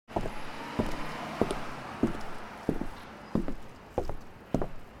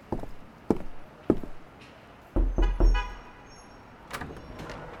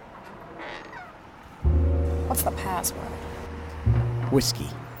whiskey.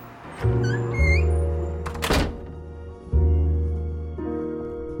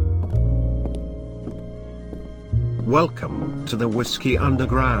 Welcome to the Whiskey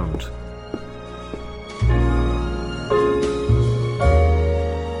Underground.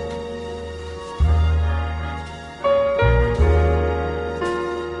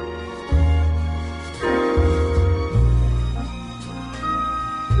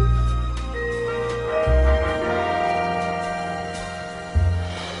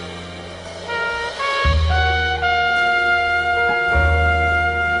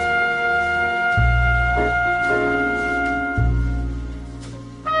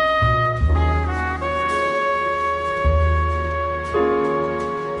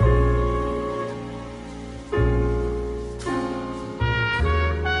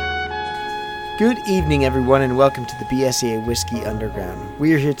 Good evening, everyone, and welcome to the BSEA Whiskey Underground.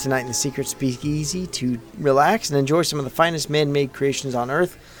 We are here tonight in the Secret Speakeasy to relax and enjoy some of the finest man-made creations on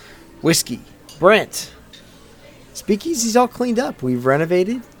Earth. Whiskey. Brent. Speakeasy's all cleaned up. We've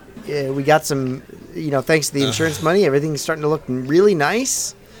renovated. We got some, thanks to the insurance money, everything's starting to look really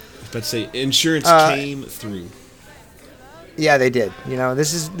nice. I was about to say, insurance came through. Yeah, they did.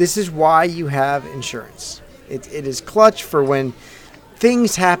 This is why you have insurance. It is clutch for when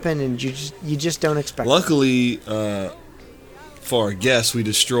things happen and you just don't expect it. Luckily, for our guests, we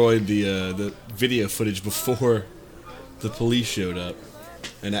destroyed the video footage before the police showed up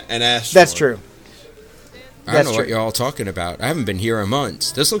and asked. That's for true. It. I don't know what you're all talking about. I haven't been here in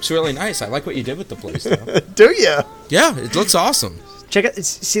months. This looks really nice. I like what you did with the place, though. Do you? Yeah, it looks awesome. Check it.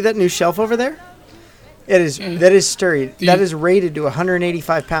 See that new shelf over there? That is sturdy. That is rated to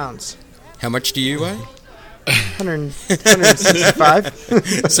 185 pounds. How much do you weigh? 165.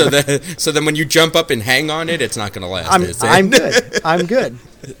 So then when you jump up and hang on it, it's not going to last. I'm good. I'm good.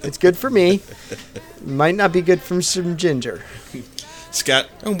 It's good for me. Might not be good from some ginger. Scott.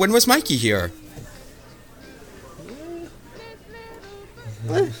 Oh, when was Mikey here?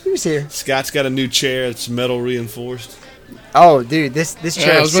 He was here. Scott's got a new chair. It's metal reinforced. Oh, dude, this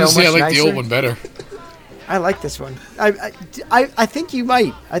chair I was is so going to say much I like nicer. the old one better. I like this one. I think you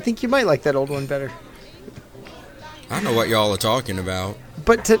might. I think you might like that old one better. I don't know what y'all are talking about.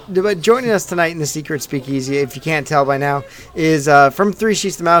 But joining us tonight in the Secret Speakeasy, if you can't tell by now, is from Three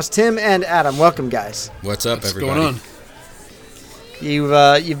Sheets to Mouse, Tim and Adam. Welcome, guys. What's up, What's everybody? going on?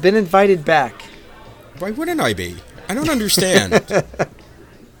 You've been invited back. Why wouldn't I be? I don't understand.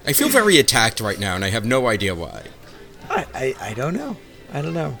 I feel very attacked right now, and I have no idea why. I don't know. I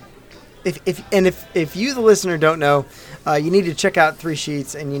don't know. If you, the listener, don't know, you need to check out Three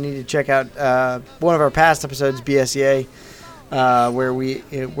Sheets, and you need to check out one of our past episodes, BSEA, where we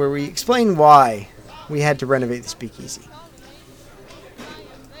explain why we had to renovate the speakeasy.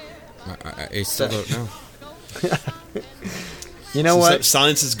 I still don't know. You know what?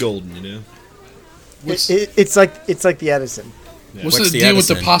 Science is golden, It's like the Edison. Yeah. What's the the deal with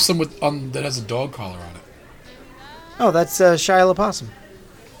the Edison? possum that has a dog collar on it? Oh, that's Shia LaPossum.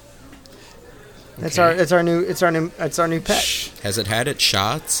 Okay. It's our new pet. Has it had its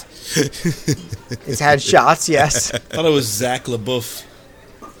shots? It's had shots, yes. I thought it was Zach LaBeouf.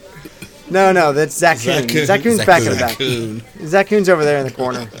 No, that's Zach Coon. Zach Coon's back in the back. Coon. Zach Coon's over there in the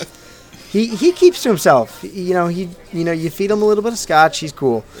corner. He keeps to himself. You feed him a little bit of scotch. He's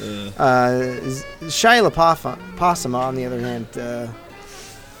cool. Shia LaPossum, on the other hand,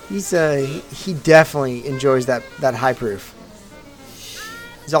 he definitely enjoys that high proof.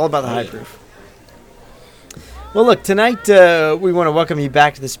 He's all about the high proof. Well, look, tonight we want to welcome you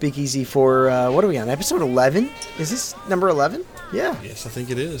back to the Speakeasy for, what are we on, episode 11? Is this number 11? Yeah. Yes, I think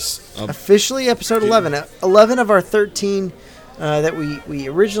it is. Officially episode 11. 11 of our 13 that we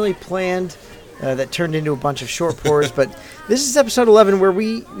originally planned that turned into a bunch of short pours. But this is episode 11 where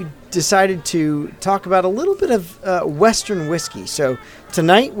we decided to talk about a little bit of Western whiskey. So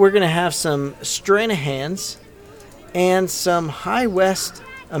tonight we're going to have some Stranahan's and some High West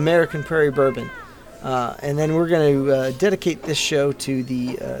American Prairie Bourbon. And then we're going to dedicate this show to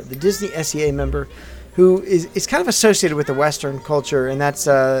the Disney SEA member who is kind of associated with the Western culture, and that's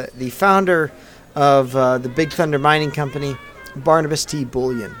the founder of the Big Thunder Mining Company, Barnabas T.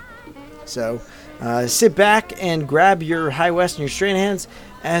 Bullion. So sit back and grab your High West and your Stranahan's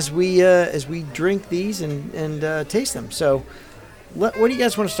as we drink these and taste them. So what do you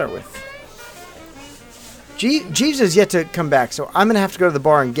guys want to start with? Jeeves has yet to come back, so I'm going to have to go to the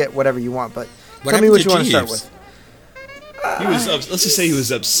bar and get whatever you want, but tell me what you want to start with. Let's just say he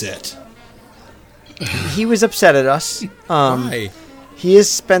was upset. He was upset at us. Why? He has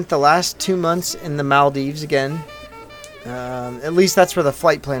spent the last 2 months in the Maldives again. At least that's where the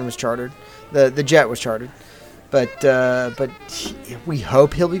flight plan was chartered. The jet was chartered. but we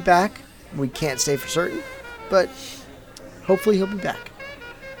hope he'll be back. We can't say for certain, but hopefully he'll be back.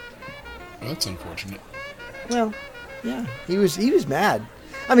 Well, that's unfortunate. Well, yeah, he was mad.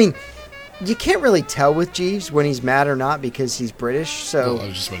 I mean, you can't really tell with Jeeves when he's mad or not because he's British. So Well, I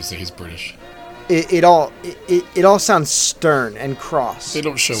was just about to say he's British. it all sounds stern and cross. They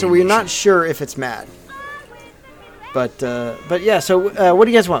don't show So we're emotion. not sure if it's mad. But yeah. So what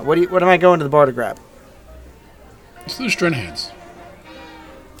do you guys want? What am I going to the bar to grab? It's the Stranahan's.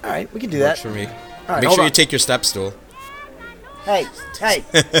 All right, we can do that. Works for me. All right, Make hold sure on. you take your step stool. Hey.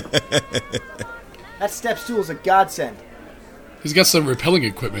 That step stool is a godsend. He's got some rappelling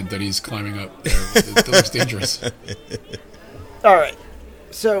equipment that he's climbing up there. That looks dangerous. All right.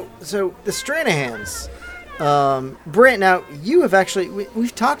 So the Stranahans, Brant. Now you have actually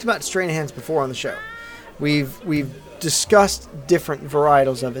we've talked about Stranahans before on the show. We've discussed different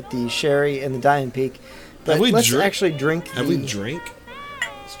varietals of it, the Sherry and the Diamond Peak. But Have we let's drink- actually drink. Have we drank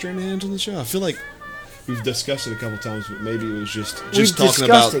Stranahan's on the show? I feel like we've discussed it a couple times, but maybe it was just We've talking discussed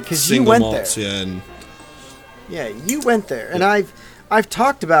about it 'cause you single went malts. there. Yeah, and Yeah, you went there, and I've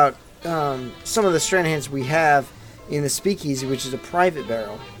talked about some of the Stranahans we have in the Speakeasy, which is a private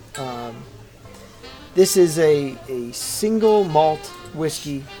barrel. This is a single malt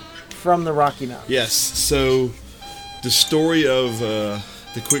whiskey from the Rocky Mountains. yes. So the story of the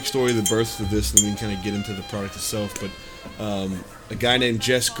quick story of the birth of this, and then we can kind of get into the product itself. But a guy named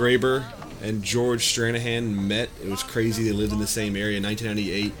Jess Graber and George Stranahan met. It was crazy. They lived in the same area. In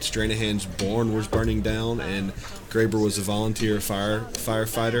 1998, Stranahan's barn was burning down, and Graber was a volunteer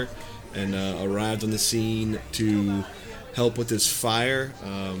firefighter and arrived on the scene to help with this fire,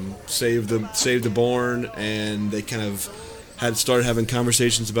 save the barn, and they kind of had started having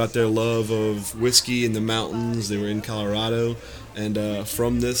conversations about their love of whiskey in the mountains. They were in Colorado, and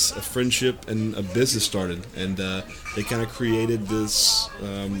from this, a friendship and a business started, and they kind of created this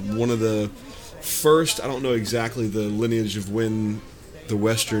one of the first. I don't know exactly the lineage of when the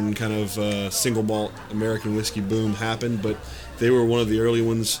Western kind of single malt American whiskey boom happened, but they were one of the early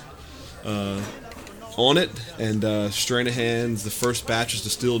ones on it. And Stranahan's, the first batch was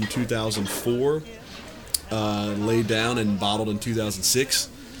distilled in 2004. Laid down and bottled in 2006.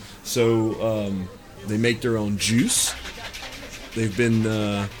 So they make their own juice. They've been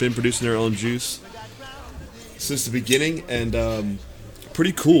producing their own juice since the beginning, and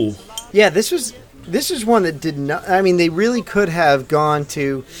pretty cool. Yeah, this was one that did not. I mean, they really could have gone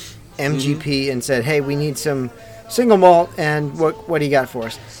to MGP and said, "Hey, we need some single malt, and what do you got for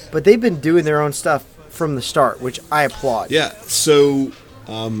us?" But they've been doing their own stuff from the start, which I applaud. Yeah. So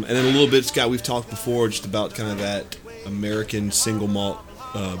and then a little bit, Scott. We've talked before just about kind of that American single malt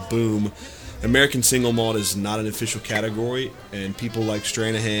boom. American single malt is not an official category, and people like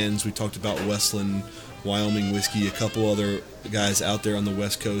Stranahan's. We talked about Westland, Wyoming whiskey. A couple other guys out there on the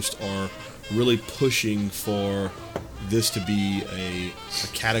West Coast are really pushing for this to be a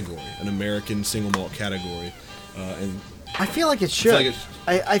category, an American single malt category. And I feel like it I should. feel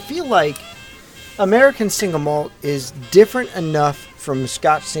like I feel like American single malt is different enough from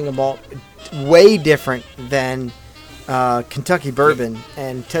Scotch single malt, way different than Kentucky bourbon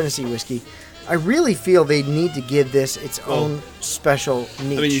and Tennessee whiskey. I really feel they need to give this its own special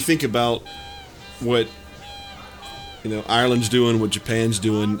niche. I mean, you think about what Ireland's doing, what Japan's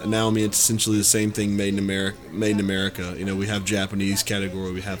doing, and now I mean it's essentially the same thing made in America. We have Japanese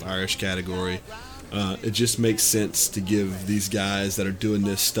category, we have Irish category. It just makes sense to give these guys that are doing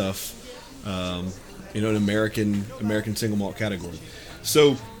this stuff, an American single malt category.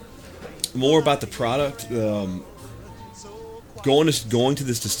 So, more about the product. Going to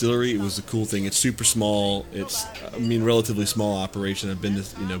this distillery, it was a cool thing. It's super small. It's, relatively small operation. I've been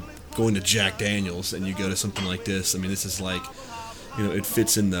to, going to Jack Daniels, and you go to something like this. I mean, this is like, it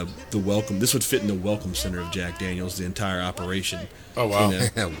fits in the welcome. This would fit in the welcome center of Jack Daniels, the entire operation. Oh, wow.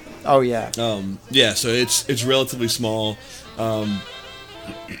 Oh yeah. Yeah, so it's relatively small, but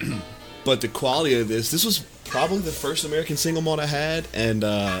the quality of this was probably the first American single malt I had, and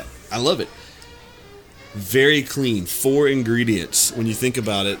I love it. Very clean. 4 ingredients, when you think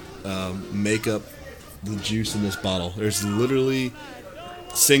about it, make up the juice in this bottle. There's literally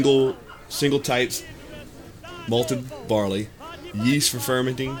single types malted barley, yeast for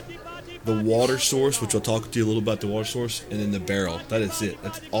fermenting, the water source, which I'll talk to you a little about the water source, and then the barrel. That is it.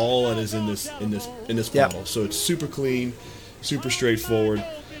 That's all that is in this Yep. bottle. So it's super clean, super straightforward,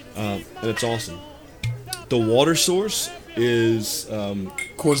 and it's awesome. The water source is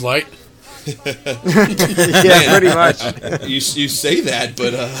Coors Light. Yeah, pretty much. you say that,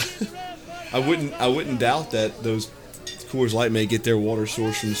 but I wouldn't doubt that those Coors Light may get their water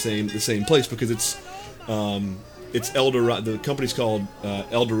source from the same place, because It's El Dorado. The company's called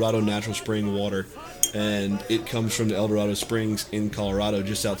El Dorado Natural Spring Water, and it comes from the El Dorado Springs in Colorado,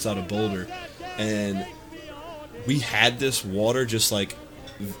 just outside of Boulder. And we had this water just like,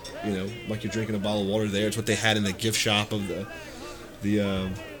 like you're drinking a bottle of water there. It's what they had in the gift shop of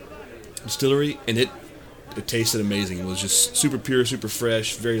the distillery, and it tasted amazing. It was just super pure, super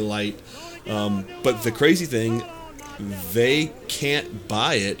fresh, very light. But the crazy thing, they can't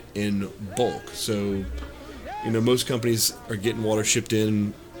buy it in bulk. So, most companies are getting water shipped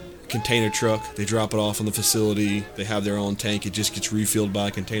in container truck. They drop it off on the facility. They have their own tank. It just gets refilled by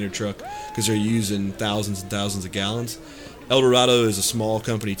a container truck because they're using thousands and thousands of gallons. El Dorado is a small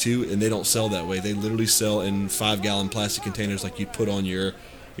company too, and they don't sell that way. They literally sell in 5-gallon plastic containers like you put on your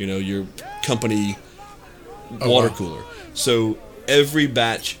company water cooler. So every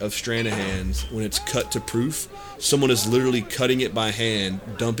batch of Stranahans, when it's cut to proof, someone is literally cutting it by hand,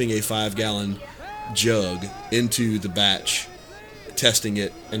 dumping a 5-gallon jug into the batch, testing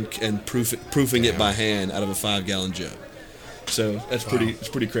it, and proofing it by hand out of a 5-gallon jug. So that's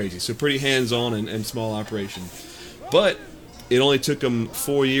pretty crazy. So pretty hands-on and small operation. But it only took them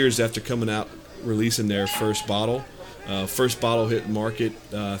 4 years after coming out, releasing their first bottle. First bottle hit market,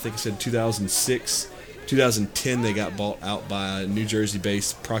 I think it said 2006. 2010, they got bought out by New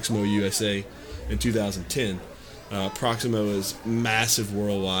Jersey-based Proximo USA in 2010. Proximo is massive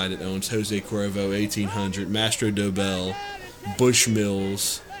worldwide. It owns Jose Cuervo, 1800, Mastro Dobel,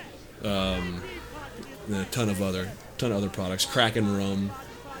 Bushmills, a ton of other products, Kraken rum.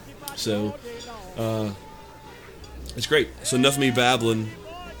 So it's great. So enough of me babbling.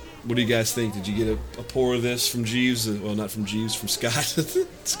 What do you guys think? Did you get a pour of this from Jeeves? Well, not from Jeeves, from Scott.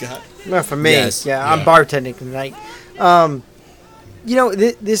 Scott? Not from me. Yes. Yeah, I'm bartending tonight.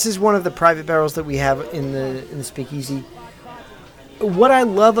 This is one of the private barrels that we have in the Speakeasy. What I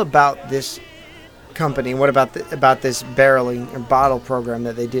love about this company, and what about this barreling or bottle program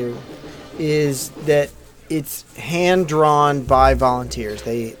that they do, is that it's hand drawn by volunteers.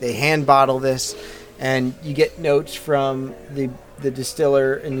 They hand bottle this, and you get notes from the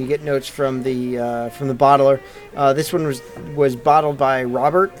distiller, and you get notes from the bottler. This one was bottled by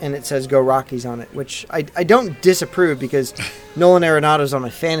Robert, and it says "Go Rockies" on it, which I don't disapprove because Nolan Arenado's on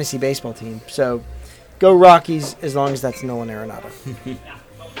my fantasy baseball team. So, go Rockies as long as that's Nolan Arenado.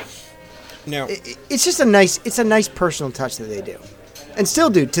 Now, it's just a nice personal touch that they do, and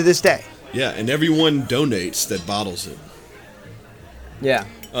still do to this day. Yeah, and everyone donates that bottles it. Yeah.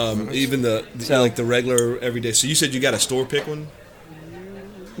 Even the regular everyday. So you said you got a store pick one?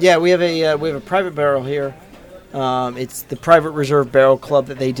 Yeah, we have a private barrel here. It's the Private Reserve Barrel Club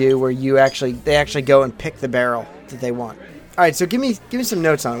that they do, where they actually go and pick the barrel that they want. All right, so give me some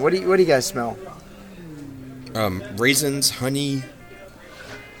notes on it. What do you guys smell? Raisins, honey.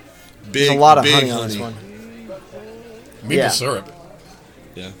 There's a lot of honey on this one. Maple syrup.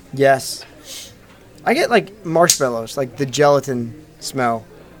 Yeah. Yes. I get like marshmallows, like the gelatin smell.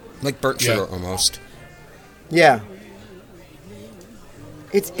 Like burnt sugar almost. Yeah.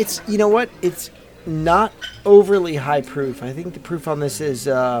 It's you know what? It's not overly high proof. I think the proof on this is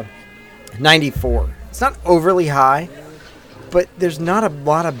 94. It's not overly high, but there's not a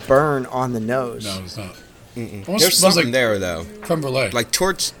lot of burn on the nose. No, it's not. There's something there though. Creme brulee. Like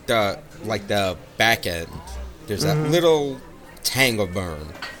towards the back end, there's that little tang of burn.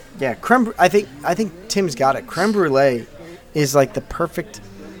 Yeah, I think Tim's got it. Creme brulee is like the perfect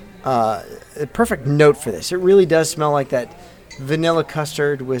note for this. It really does smell like that vanilla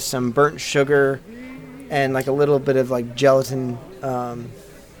custard with some burnt sugar and like a little bit of like gelatin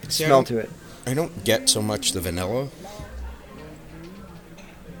smell to it. I don't get so much the vanilla.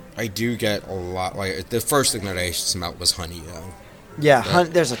 I do get a lot. Like the first thing that I smelled was honey, though. Yeah,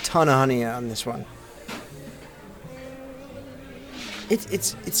 there's a ton of honey on this one.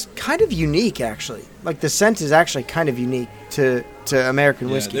 It's kind of unique, actually. Like the scent is actually kind of unique to American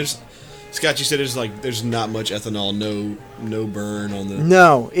whiskey. Scott, you said there's not much ethanol, no burn on the.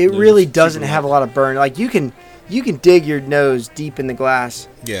 No, it really doesn't have a lot of burn. Like you can dig your nose deep in the glass.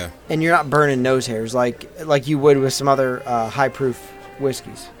 Yeah. And you're not burning nose hairs like you would with some other high proof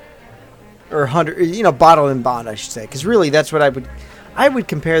whiskeys. Or 100, bottle and bond, I should say, because really that's what I would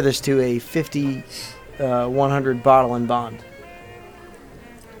compare this to a 50, 100 bottle and bond.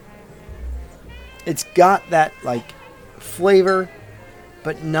 It's got that like flavor,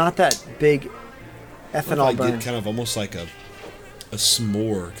 but not that big ethanol burn. Kind of almost like a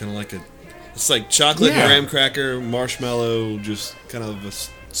s'more, kind of like it's like chocolate graham cracker, marshmallow, just kind of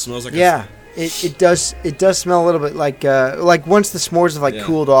smells like. Yeah, it does smell a little bit like once the s'mores have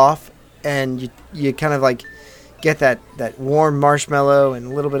cooled off. And you kind of like, get that warm marshmallow and a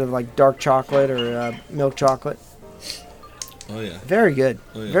little bit of like dark chocolate or milk chocolate. Oh yeah. Very good.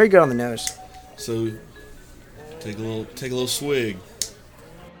 Oh, yeah. Very good on the nose. So take a little swig.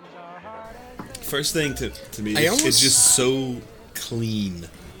 First thing to me, it's just so clean.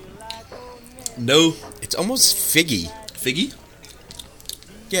 No, It's almost figgy. figgy.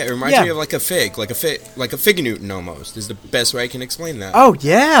 Yeah, it reminds me of like a fig Newton almost. Is the best way I can explain that. Oh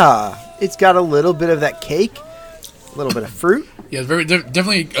yeah, it's got a little bit of that cake, a little bit of fruit. Yeah,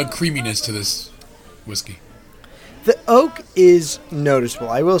 definitely a creaminess to this whiskey. The oak is noticeable.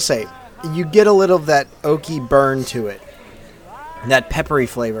 I will say, you get a little of that oaky burn to it, that peppery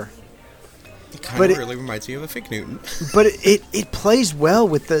flavor. It kind but of really reminds me of a fig Newton. But it plays well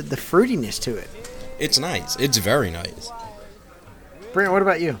with the fruitiness to it. It's nice. It's very nice. Brant, what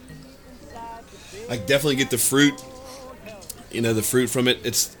about you? I definitely get the fruit. You know, the fruit from it.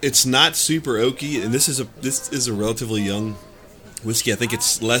 It's not super oaky, and this is a relatively young whiskey. I think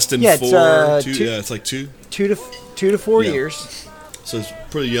it's less than 4. It's like 2 2 to 4 Yeah. years. So it's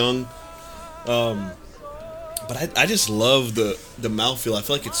pretty young. But I just love the mouthfeel. I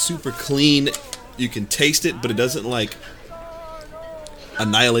feel like it's super clean. You can taste it, but it doesn't like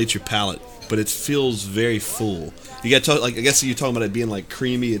annihilate your palate. But it feels very full. You got to talk like I guess you're talking about it being like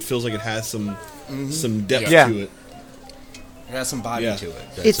creamy. It feels like it has some depth Yeah. to it. It has some body Yeah. to it.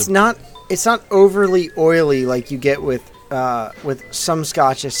 It's not overly oily like you get with some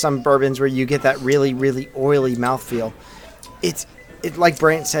scotches, some bourbons where you get that really, really oily mouthfeel. It like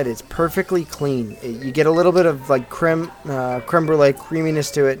Brant said, it's perfectly clean. You get a little bit of like creme brulee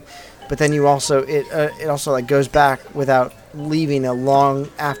creaminess to it, but then you also it also like goes back without leaving a long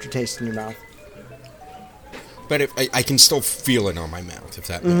aftertaste in your mouth. But I can still feel it on my mouth, if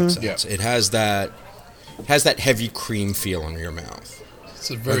that makes sense. Yeah. It has that heavy cream feel in your mouth. It's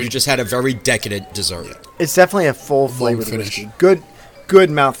a Like very you just had a very decadent dessert. It's definitely a full flavored finish. whiskey. Good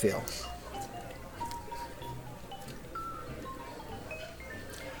mouthfeel.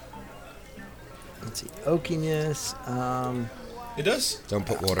 Let's see, oakiness. It does. Don't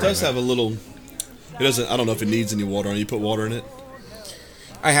put water It does in have a little. It doesn't. I don't know if it needs any water. You put water in it.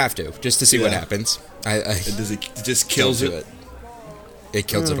 I have to, just to see what Yeah. happens. It just kills don't it. do It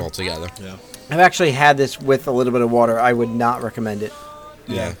kills it altogether. Yeah. I've actually had this with a little bit of water. I would not recommend it.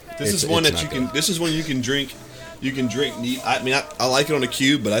 Yeah, this It's- is one it's that you not can. good. This is one you can drink. You can drink neat. I mean, I like it on a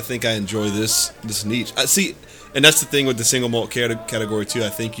cube, but I think I enjoy this neat. I see, and that's the thing with the single malt category too. I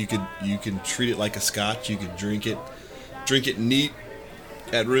think you can treat it like a scotch. You can drink it neat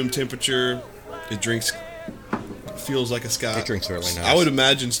at room temperature. It feels like a scotch. It drinks really nice. I would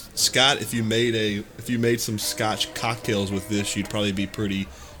imagine Scott, if you made some scotch cocktails with this, you'd probably be pretty.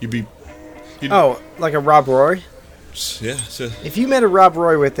 You'd Oh, like a Rob Roy? yeah. So, If you made a Rob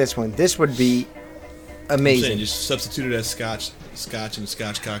Roy with this one, this would be I'm amazing. saying just substitute it as scotch and a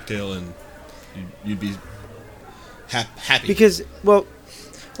scotch cocktail, and you'd be happy. Because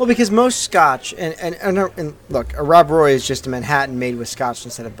because most scotch and look, a Rob Roy is just a Manhattan made with scotch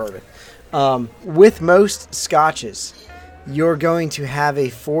instead of bourbon. With most scotches, you're going to have a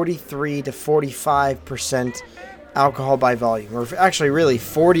 43 to 45% alcohol by volume, or actually really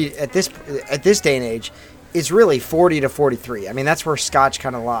 40 at this day and age. It's really 40 to 43. I mean, that's where scotch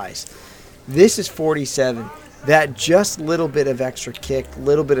kind of lies. This is 47. That just little bit of extra kick,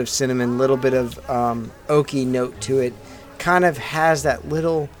 little bit of cinnamon, little bit of oaky note to it, kind of has that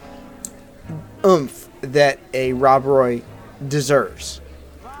little oomph that a Rob Roy deserves.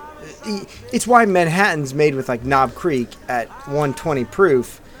 It's why Manhattan's made with like Knob Creek at 120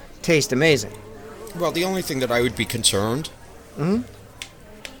 proof taste amazing. Well, the only thing that I would be concerned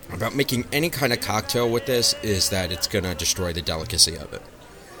about making any kind of cocktail with this is that it's going to destroy the delicacy of it.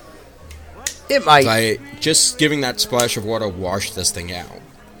 It might. By just giving that splash of water washed this thing out.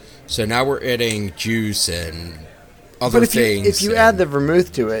 So now we're adding juice and other But things. if you add the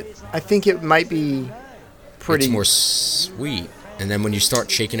vermouth to it, I think it might be pretty. It's more sweet. And then when you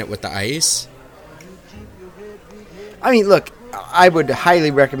start shaking it with the ice, I mean, look, I would highly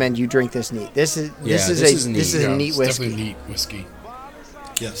recommend you drink this neat. This is this is neat. a yeah, neat it's whiskey. definitely neat whiskey.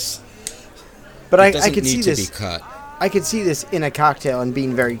 yes. But it I doesn't could need see to this. be cut. I could see this in a cocktail and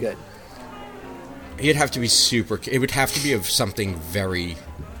being very good. It'd have to be super. It would have to be of something very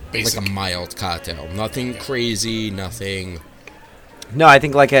Basic. like a mild cocktail. Nothing crazy. Nothing. No, I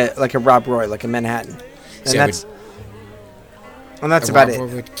think like a Rob Roy, like a Manhattan, and See, I that's a about Rob Roy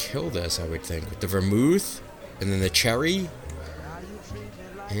it. would kill this, I would think, with the vermouth and then the cherry.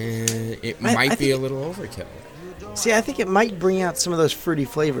 And it I might be think- a little overkill. See, I think it might bring out some of those fruity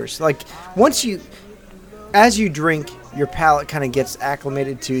flavors. Like as you drink, your palate kind of gets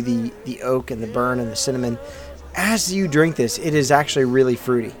acclimated to the oak and the burn and the cinnamon. as you drink this, it is actually really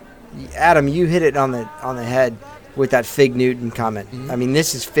fruity. Adam, you hit it on the head with that Fig Newton comment. I mean,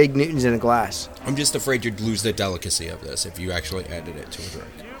 this is Fig Newtons in a glass. I'm just afraid you'd lose the delicacy of this if you actually added it to a drink.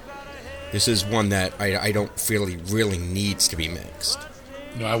 This is one that I don't feel really needs to be mixed.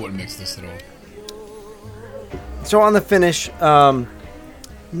 No, I wouldn't mix this at all. So on the finish,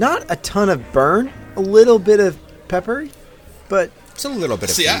 not a ton of burn, a little bit of peppery, but It's a little bit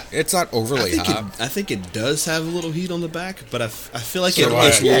of See, heat. It's not overly hot. I think it does have a little heat on the back, but I feel like So do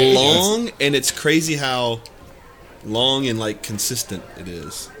it's I. long, and it's crazy how long and like consistent it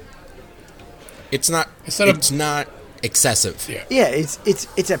is. It's not excessive. Yeah. yeah,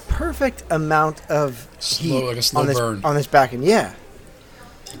 it's a perfect amount of Slow- heat like a slow on this burn. on this back end. Yeah,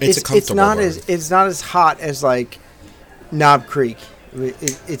 It's a comfortable burn. it's not as hot as like Knob Creek.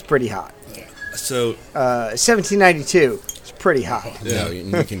 It's pretty hot. So 1792. It's pretty hot. No, you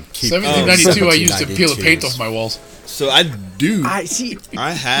can keep 1792, I used to peel the paint 1792s. off my walls. So I do. I see.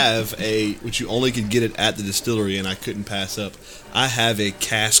 I have which you only could get it at the distillery, and I couldn't pass up. I have a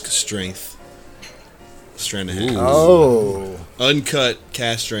cask strength Stranahan. Oh, Uncut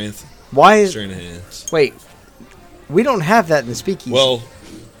cask strength why is? Stranahans. Wait, we don't have that in the speakeasy. Well,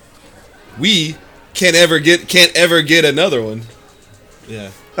 we can't ever get another one.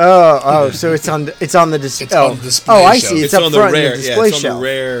 Yeah. So it's on the It's on the display Oh, I shelf. see. It's up on front the in rare. the display it's on shelf.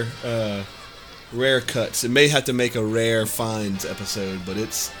 the rare cuts. It may have to make a rare finds episode, but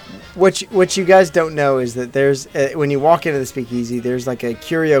it's What you guys don't know is that there's when you walk into the speakeasy, there's like a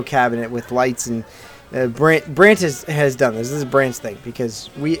curio cabinet with lights, and Brant has done this. This is Brant's thing because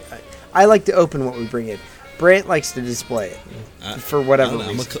I like to open what we bring in. Brant likes to display it for whatever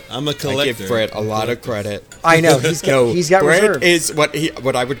reason. I'm a I collector. give Brett a lot of credit. I know he's got Brett reserve. is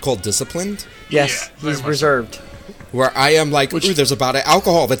what I would call disciplined. Yes, Yeah, very he's much reserved. Where I am like, ooh, there's a bottle of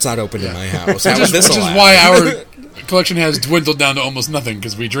alcohol that's not open in my house. How Which is is, this which is allowed? why our collection has dwindled down to almost nothing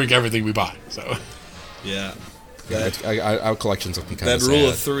because we drink everything we buy. So Yeah. Our collection's looking kind That of rule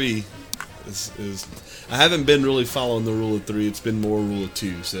sad. of three is. I haven't been really following the rule of three. It's been more rule of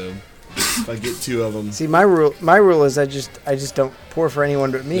two. So if I get two of them, See, my rule is I just don't pour for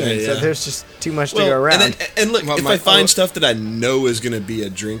anyone but me. Yeah, and So yeah. there's just too much to go around. And look, Well, if my- I find stuff that I know is going to be a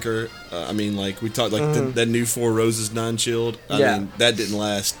drinker, I mean, like we talked, like that new Four Roses non-chilled. I Yeah. mean, that didn't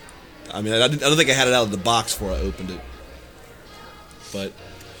last. I mean, I don't think I had it out of the box before I opened it. But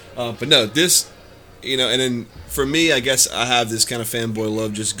no, this, and then for me, I guess I have this kind of fanboy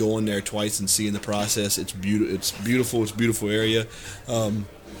love just going there twice and seeing the process. It's beautiful. It's beautiful. It's a beautiful area.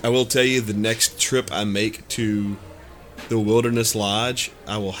 I will tell you, the next trip I make to the Wilderness Lodge,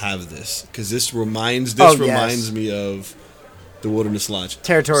 I will have this because this reminds me of the Wilderness Lodge.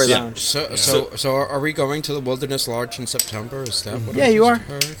 Territory Yeah. Lounge. So are we going to the Wilderness Lodge in September? Is that what Yeah, I you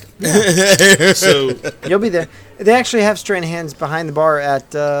just heard? So You'll be there. They actually have Stranahan's behind the bar at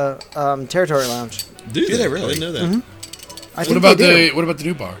Territory Lounge. do they they really? I didn't know that. I what think about they do. what about the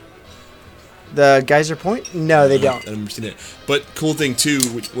new bar? The Geyser Point? No, they don't. I haven't seen it. But cool thing too,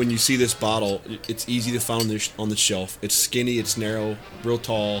 when you see this bottle, it's easy to find on the shelf. It's skinny, it's narrow, real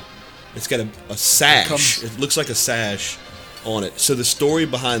tall. It's got a sash. It looks like a sash on it. So the story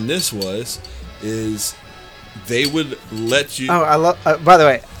behind this is they would let you. Oh, I love. By the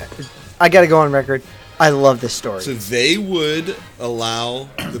way, I got to go on record. I love this story. So they would allow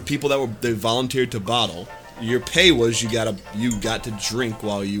the people they volunteered to bottle. Your pay was you got to drink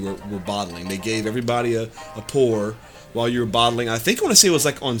while you were bottling. They gave everybody a pour while you were bottling. I think I want to say it was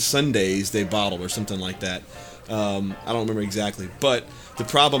like on Sundays they bottled or something like that. I don't remember exactly. But the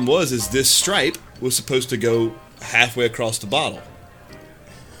problem is this stripe was supposed to go halfway across the bottle.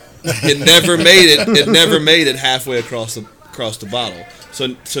 It never made it. It never made it halfway across the bottle.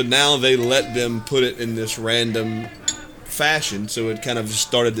 So now they let them put it in this random fashion. So it kind of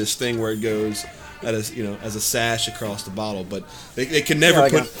started this thing where it goes as a sash across the bottle. But they can never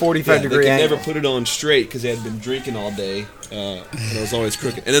like put a 45 degree They can angle. never put it on straight because they had been drinking all day, and it was always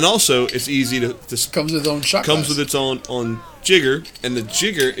crooked. And then also it's easy to Comes with its own shot comes glass. with its own jigger, and the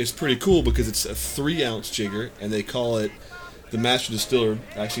jigger is pretty cool because it's a 3-ounce jigger, and they call it. The master distiller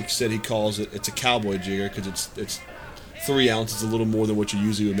actually said it's a cowboy jigger because it's 3 ounces, a little more than what you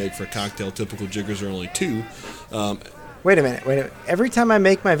usually would make for a cocktail. Typical jiggers are only 2. Wait a minute. Every time I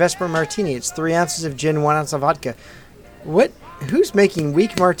make my Vesper Martini, it's 3 ounces of gin, 1 ounce of vodka. What? Who's making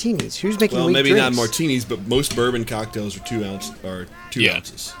weak martinis? Who's making Well, weak maybe drinks? not martinis, but most bourbon cocktails are 2 ounces. Yeah.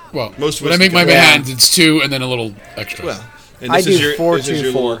 Ounces. Well, Most when I make my whiskey- Manhattans, it's 2 and then a little extra. Well, And I this is do your, 4, this is 2,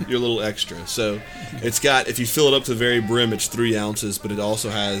 your 4. little, your little extra. So it's got, if you fill it up to the very brim, it's 3 ounces, but it also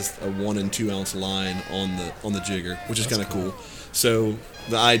has a 1 and 2 ounce line on the jigger, which is kind of cool. So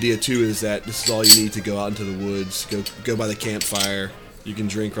the idea too is that this is all you need to go out into the woods, go by the campfire. You can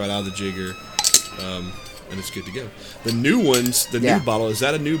drink right out of the jigger, and it's good to go. The new ones, the new bottle, is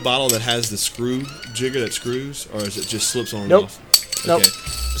that a new bottle that has the screw jigger that screws, or is it just slips on and Nope. off? Nope. Okay.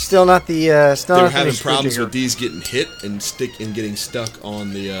 Still not the. Still They were not the having new problems screw with these getting hit and getting stuck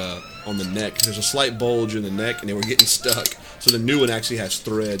on the neck. There's a slight bulge in the neck, and they were getting stuck. So the new one actually has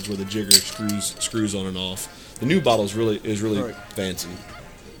threads where the jigger screws on and off. The new bottle is really fancy.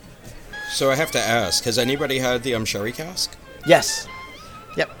 So I have to ask, has anybody had the sherry cask? Yes.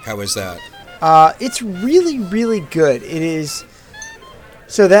 Yep. How is that? It's really, really good. It is.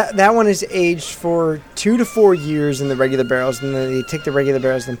 So that one is aged for 2 to 4 years in the regular barrels, and then they take the regular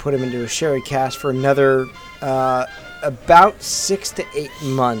barrels and put them into a sherry cask for another about 6 to 8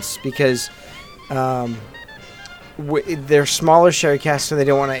 months because they're smaller sherry casks, so they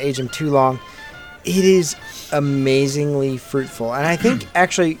don't want to age them too long. It is amazingly fruitful, and I think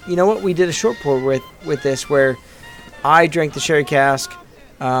actually, you know what, we did a short pour with this where I drank the sherry cask.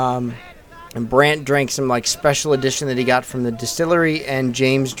 And Brant drank some like special edition that he got from the distillery, and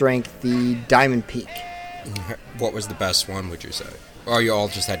James drank the Diamond Peak. What was the best one, would you say? Or you all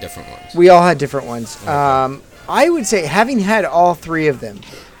just had different ones? We all had different ones. Okay. I would say, having had all 3 of them,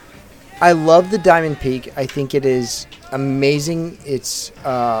 I love the Diamond Peak. I think it is amazing. It's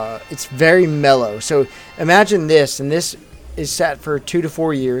very mellow. So imagine this, and this is set for 2 to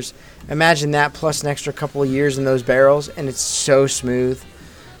 4 years. Imagine that plus an extra couple of years in those barrels, and it's so smooth.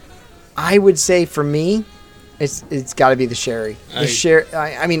 I would say for me, it's got to be the sherry.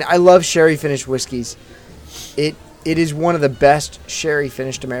 I mean, I love sherry finished whiskeys. It is one of the best sherry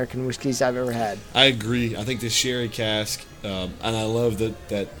finished American whiskeys I've ever had. I agree. I think the sherry cask, and I love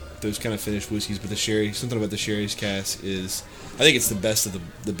that those kind of finished whiskeys, but the sherry, something about the sherry's cask is, I think it's the best of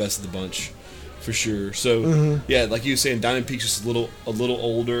the bunch, for sure. So yeah, like you were saying, Diamond Peak's just a little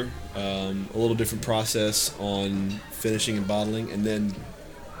older, a little different process on finishing and bottling, and then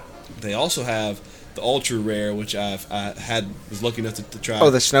they also have the ultra rare, which I was lucky enough to try. Oh,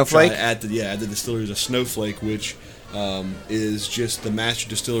 the Snowflake? At the distillery, a Snowflake, which is just the master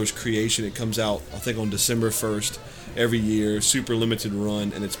distiller's creation. It comes out, I think, on December 1st every year, super limited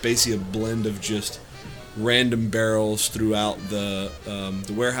run, and it's basically a blend of just random barrels throughout the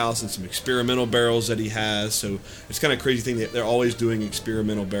warehouse and some experimental barrels that he has. So it's kind of a crazy thing that they're always doing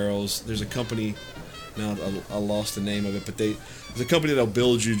experimental barrels. There's a company, now I lost the name of it, but there's a company that'll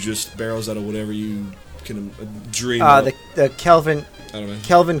build you just barrels out of whatever you can dream of. The Kelvin, I don't know.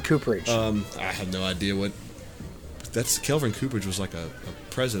 Kelvin Cooperage. I have no idea what. That's Kelvin Cooperage was like a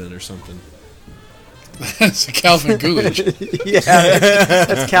president or something. That's a Calvin Coolidge. Yeah,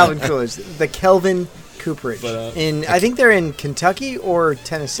 that's Calvin Coolidge. The Kelvin Cooperage. But, I think they're in Kentucky or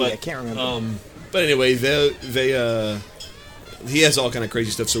Tennessee. I can't remember. But anyway, he has all kind of crazy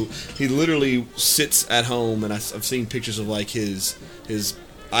stuff. So he literally sits at home, and I've seen pictures of like his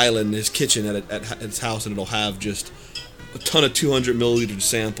island, his kitchen at his house, and it'll have just a ton of 200 milliliter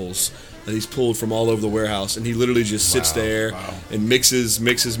samples that he's pulled from all over the warehouse, and he literally just sits there and mixes, and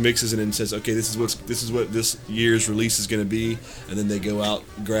then says, "Okay, this is what this year's release is going to be," and then they go out,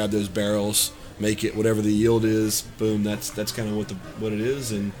 grab those barrels, make it whatever the yield is. Boom, that's kind of what it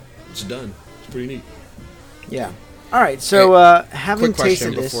is, and it's done. It's pretty neat. Yeah. All right. So having Quick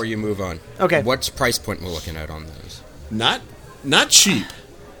question tasted this, before you move on. Okay. What's price point we're looking at on those? Not cheap.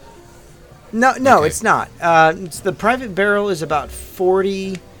 No, Okay. it's not. It's the private barrel is about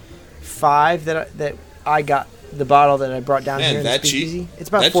 45 that I got the bottle that I brought down here. Man, in that the cheap? Speakeasy. It's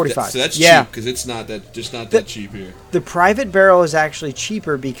about 45. So that's yeah. cheap because it's not that cheap here. The private barrel is actually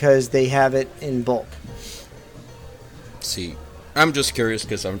cheaper because they have it in bulk. See, I'm just curious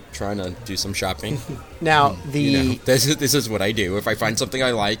because I'm trying to do some shopping. Now this is what I do. If I find something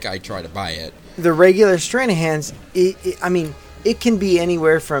I like, I try to buy it. the regular Stranahan's, it can be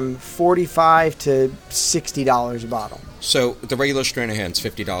anywhere from $45 to $60 a bottle. So the regular Stranahan's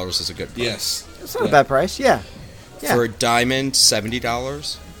 $50 is a good price. Yes, It's not a bad price. Yeah. For a diamond,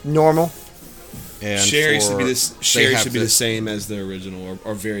 $70. Normal. And sherry for- should be they have the same as the original,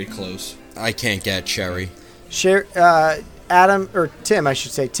 or very close. I can't get cherry. Share, Adam, or Tim, I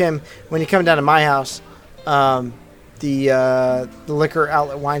should say. Tim, when you come down to my house, the liquor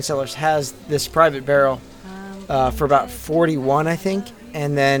outlet Wine Cellars has this private barrel for about 41, I think,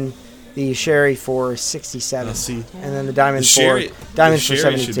 and then the sherry for 67. See, And then the diamond the sherry for the sherry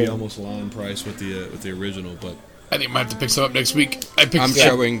 72. should be almost line price with the original, but I think I might have to pick some up next week. I'm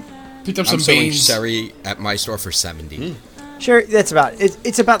picked up showing some sherry beans. at my store for $70. Sherry, that's about it.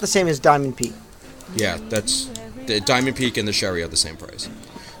 It's about the same as Diamond Peak. Yeah, that's the Diamond Peak and the Sherry are the same price.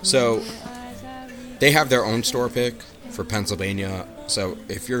 So they have their own store pick for Pennsylvania. So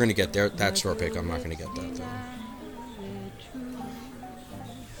if you're going to get that store pick, I'm not going to get that though.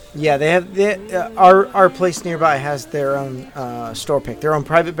 Yeah, they have our place nearby has their own store pick, their own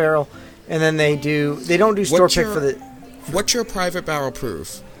private barrel, and then they don't do store pick for the. What's your private barrel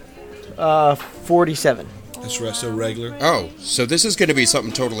proof? 47. That's resto regular. Oh, so this is going to be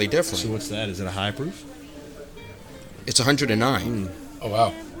something totally different. So what's that? Is it a high proof? It's 109. Oh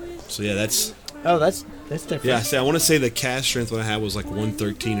wow. So yeah, that's different. yeah. See, I want to say the cast strength one I had was like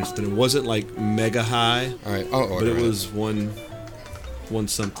 113 or something. It wasn't like mega high, All right, I'll but order it was one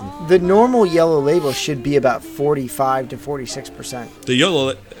something. The normal yellow label should be about 45 to 46%. The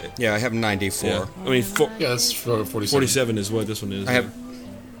yellow, Yeah, I have 94. yeah. I mean, Yeah, that's for 47. 47 is what this one is. I have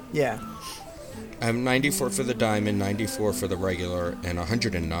Yeah. 94 for the Diamond, 94 for the regular, and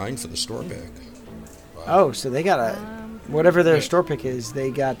 109 for the store pick. Oh, so they got whatever their store pick is,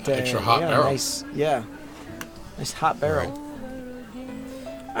 they got Extra hot they got barrel. nice hot barrel.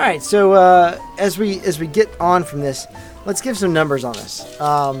 All right, so as we get on from this, let's give some numbers on this.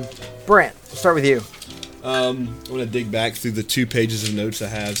 Brant, we'll start with you. I'm gonna dig back through the 2 pages of notes I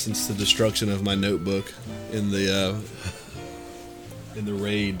have since the destruction of my notebook in the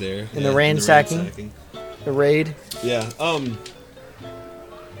raid there. In the ransacking? The raid. Yeah.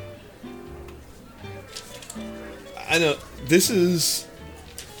 I know it's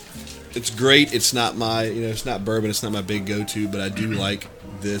great. It's not my, it's not bourbon. It's not my big go-to, but I do like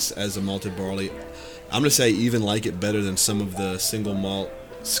this as a malted barley. I'm gonna say I even like it better than some of the single malt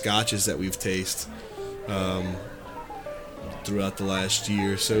scotches that we've tasted throughout the last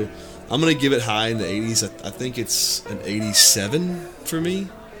year. So I'm gonna give it high in the 80s. I think it's an 87 for me.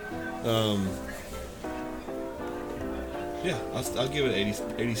 Yeah, I'll give it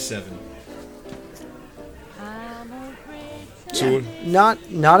 87. So, Not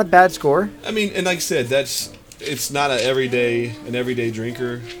a bad score. I mean, and like I said, it's not an everyday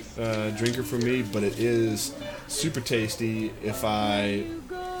drinker for me, but it is super tasty. If I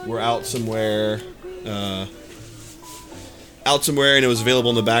were out somewhere and it was available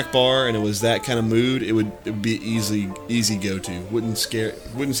in the back bar and it was that kind of mood, it would be easy go to. Wouldn't scare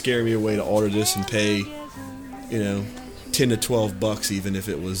me away to order this and pay, $10 to $12 even if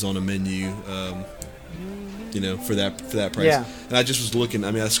it was on a menu. For that price. Yeah. And I just was looking.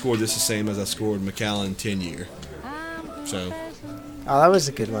 I mean, I scored this the same as I scored Macallan 10-year. So. Oh, that was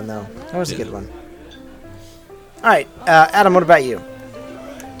a good one, though. That was a good one. All right, Adam, what about you?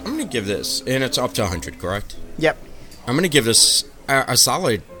 I'm going to give this, and it's up to 100, correct? Yep. I'm going to give this a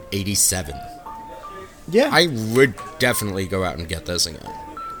solid 87. Yeah. I would definitely go out and get this again.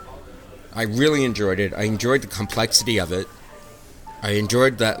 I really enjoyed it. I enjoyed the complexity of it. I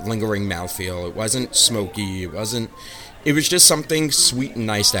enjoyed that lingering mouthfeel. It wasn't smoky. It was just something sweet and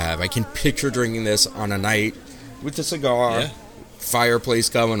nice to have. I can picture drinking this on a night with a cigar, fireplace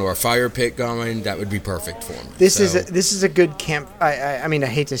going, or a fire pit going. That would be perfect for me. This is a good camp. I mean, I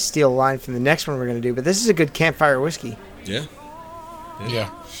hate to steal a line from the next one we're going to do, but this is a good campfire whiskey. Yeah. Yeah.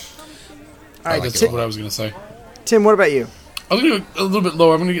 All right, That's what I was going to say. Tim, what about you? I'm going to go a little bit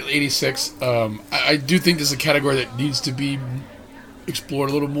lower. I'm going to get 86. I do think this is a category that needs to be explored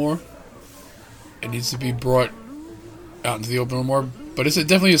a little more. It needs to be brought out into the open a little more. But it's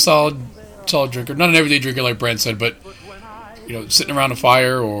definitely a solid drinker. Not an everyday drinker like Brent said, but sitting around a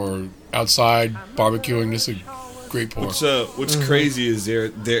fire or outside barbecuing, this is a great pour. What's crazy is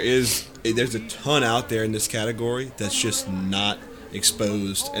there's a ton out there in this category that's just not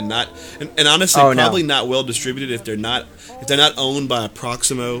exposed and honestly probably not well distributed if they're not owned by a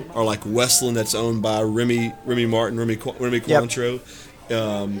Proximo or like Westland that's owned by Remy Martin, Remy Cointreau.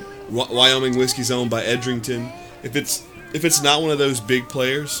 Wyoming Whiskey's owned by Edrington. If it's not one of those big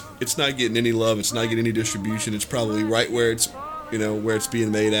players, it's not getting any love. It's not getting any distribution. It's probably right where it's where it's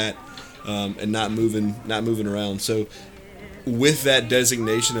being made at, and not moving around. So with that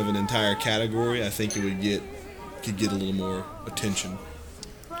designation of an entire category, I think it could get a little more attention.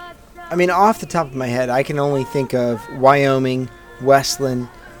 I mean, off the top of my head, I can only think of Wyoming, Westland,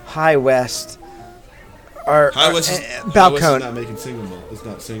 High West, High West is Balcones. not making single malt. It's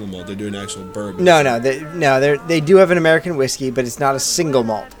not single malt. They're doing actual bourbon. They do have an American whiskey, but it's not a single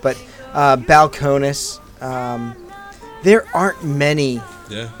malt. But Balcones, there aren't many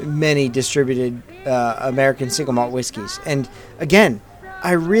distributed American single malt whiskeys. And again,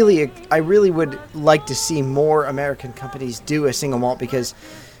 I really would like to see more American companies do a single malt because,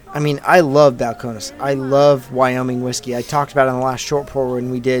 I mean, I love Balcones. I love Wyoming whiskey. I talked about it on the last short pour when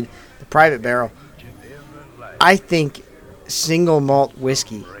we did the private barrel. I think single malt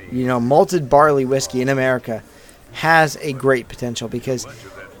whiskey, malted barley whiskey in America has a great potential because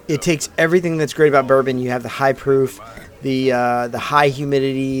it takes everything that's great about bourbon. You have the high proof, the high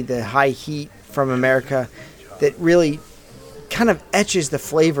humidity, the high heat from America that really kind of etches the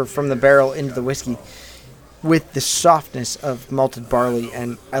flavor from the barrel into the whiskey with the softness of malted barley,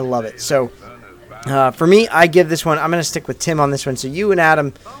 and I love it. So for me, I give this one, I'm going to stick with Tim on this one. So you and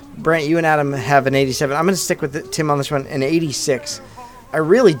Adam, Brent, you and Adam have an 87. I'm going to stick with Tim on this one, an 86. I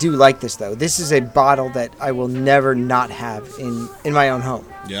really do like this, though. This is a bottle that I will never not have in my own home.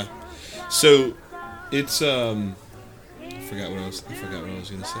 Yeah. So it's I forgot what I was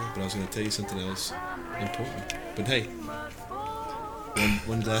going to say, but I was going to tell you something else important. But hey,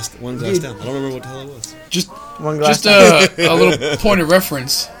 one glass down. I don't remember what the hell it was. Just One glass a little point of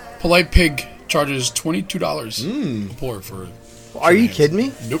reference. Polite Pig charges $22 a pour for. Are you kidding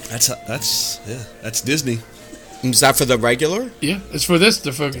me? Nope. That's Disney. Is that for the regular? Yeah, it's for this.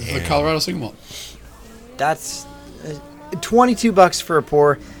 For the Colorado Single Malt. That's $22 for a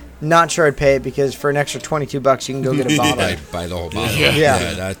pour. Not sure I'd pay it because for an extra $22 you can go get a bottle. I'd buy the whole bottle.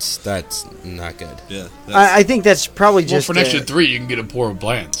 Yeah. That's not good. Yeah. I think that's probably just for an extra $3, you can get a pour of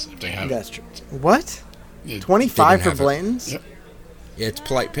Bland's if they have That's it. true. What? Yeah, 25 for have it. Blanton's? Yep. Yeah, it's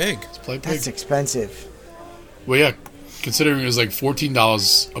Polite Pig. it's Polite Pig. That's expensive. Well, yeah, considering it was like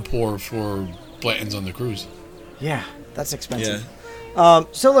 $14 a pour for Blanton's on the cruise. Yeah, that's expensive. Yeah.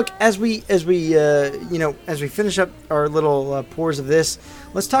 So look, as we finish up our little pours of this,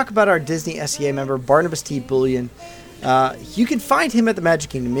 let's talk about our Disney SEA member Barnabas T. Bullion. You can find him at the Magic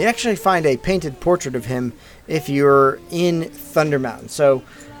Kingdom. You actually find a painted portrait of him if you're in Thunder Mountain. So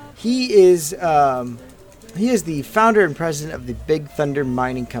he is the founder and president of the Big Thunder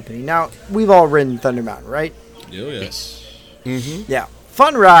Mining Company. Now we've all ridden Thunder Mountain, right? Oh, yeah. Yes. Mm-hmm. Yeah,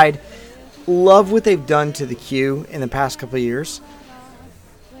 fun ride. Love what they've done to the queue in the past couple of years.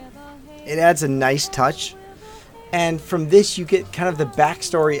 It adds a nice touch. And from this, you get kind of the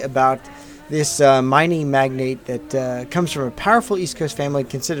backstory about this mining magnate that comes from a powerful East Coast family,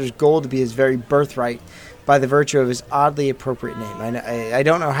 considers gold to be his very birthright by the virtue of his oddly appropriate name. I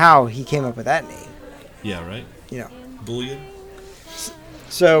don't know how he came up with that name. Yeah, right? Bullion?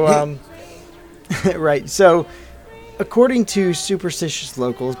 So, right. So, according to superstitious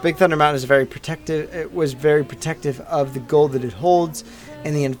locals, Big Thunder Mountain is very protective of the gold that it holds,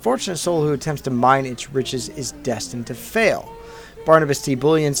 and the unfortunate soul who attempts to mine its riches is destined to fail. Barnabas T.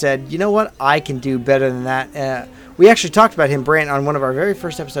 Bullion said, "You know what? I can do better than that." We actually talked about him, Brant, on one of our very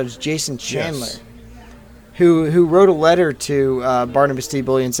first episodes. Jason Chandler, Yes. who wrote a letter to Barnabas T.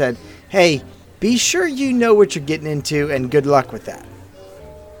 Bullion, and said, "Hey, be sure you know what you're getting into, and good luck with that."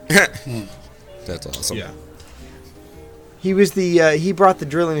 That's awesome. Yeah. He was he brought the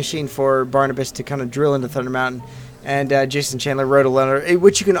drilling machine for Barnabas to kind of drill into Thunder Mountain, and Jason Chandler wrote a letter,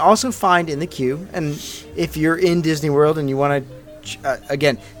 which you can also find in the queue. And if you're in Disney World and you want to,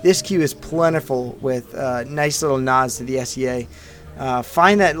 again, this queue is plentiful with nice little nods to the SEA.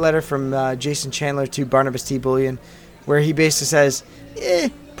 Find that letter from Jason Chandler to Barnabas T. Bullion, where he basically says,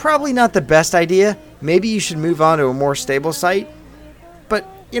 probably not the best idea. Maybe you should move on to a more stable site. But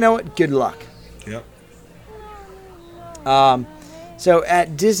you know what? Good luck. Yep. So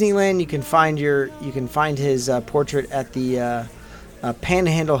at Disneyland, you can find his portrait at the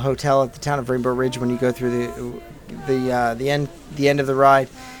Panhandle Hotel at the town of Rainbow Ridge when you go through the end of the ride.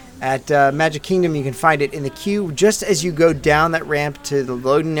 At Magic Kingdom, you can find it in the queue just as you go down that ramp to the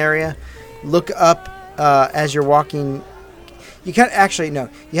loading area. Look up as you're walking. You can't actually no.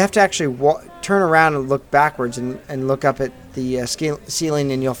 You have to actually turn around and look backwards and look up at the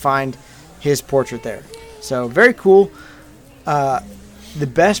ceiling, and you'll find his portrait there. So very cool. The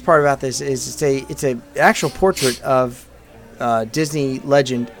best part about this is it's a actual portrait of Disney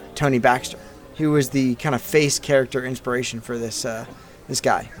legend Tony Baxter, who was the kind of face character inspiration for this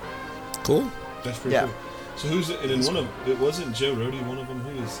guy. Cool. That's pretty Yeah. cool. So who's and in one of it wasn't Joe Rody one of them?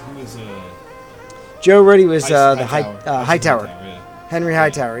 Who is Joe Ruddy was the Hightower. Hightower. Yeah. Henry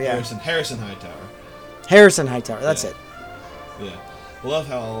Hightower, yeah. Harrison Hightower. Harrison Hightower, that's Yeah. it. Yeah. I love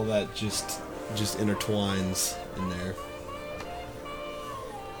how all that just intertwines in there.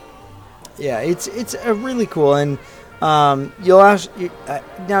 Yeah, it's a really cool, and you'll ask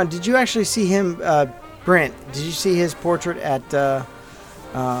now. Did you actually see him, Brent? Did you see his portrait at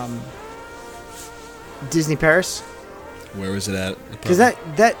Disney Paris? Where was it at? Because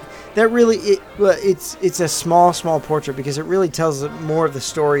that really it's a small portrait because it really tells more of the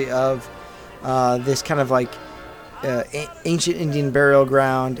story of this kind of like ancient Indian burial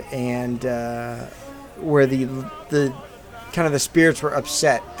ground and where the kind of the spirits were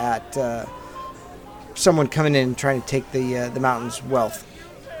upset at someone coming in and trying to take the mountain's wealth.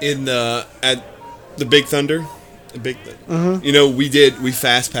 In at the Big Thunder, Mm-hmm. you know, we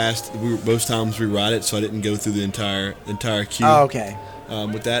fast passed. Most times we ride it, so I didn't go through the entire queue. Oh, okay.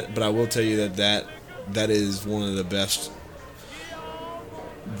 With that, but I will tell you that is one of the best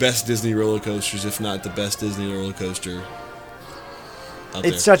Disney roller coasters, if not the best Disney roller coaster.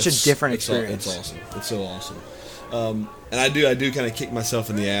 It's such a different experience. It's awesome. It's so awesome. And I do kind of kick myself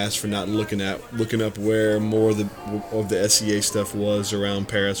in the ass for not looking up where more of the SEA stuff was around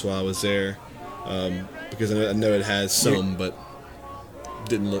Paris while I was there, because I know it has some, but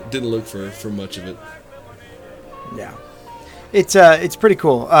didn't look for much of it. Yeah. It's pretty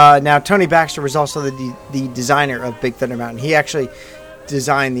cool. Now, Tony Baxter was also the designer of Big Thunder Mountain. He actually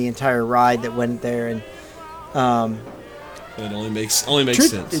designed the entire ride that went there, and it only makes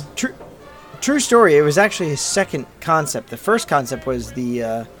sense. True story. It was actually his second concept. The first concept was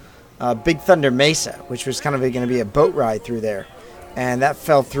the Big Thunder Mesa, which was kind of going to be a boat ride through there, and that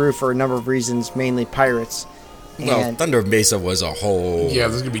fell through for a number of reasons, mainly pirates. Well, Thunder Mesa was a whole... Yeah,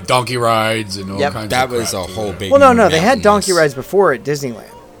 there's going to be donkey rides and all kinds of That crap was a through whole there. big... Well, no, they had donkey rides before at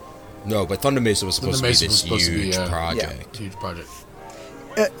Disneyland. No, but Thunder Mesa was supposed to be this huge project. Huge project.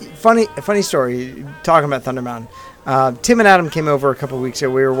 Funny story, talking about Thunder Mountain. Tim and Adam came over a couple of weeks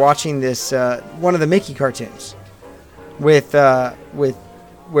ago. We were watching this, one of the Mickey cartoons with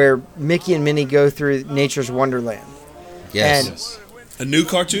where Mickey and Minnie go through Nature's Wonderland. Yes. A new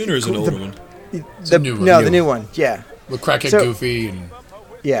cartoon or is it an older one? The new one. No, the new one. Yeah. With Crackhead So- Goofy and...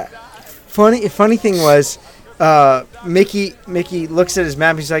 Yeah. Funny thing was, Mickey looks at his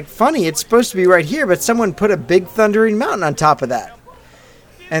map. He's like, "Funny, it's supposed to be right here, but someone put a big thundering mountain on top of that."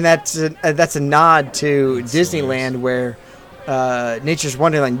 And that's a nod to Disneyland, where Nature's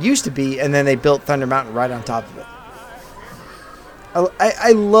Wonderland used to be, and then they built Thunder Mountain right on top of it.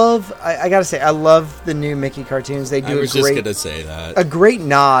 I gotta say, I love the new Mickey cartoons. They do I was just going to say that. a great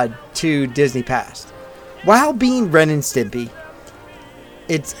nod to Disney past, while being Ren and Stimpy.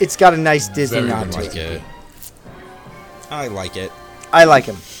 It's got a nice Disney Very nod good. to like it. I like it. I like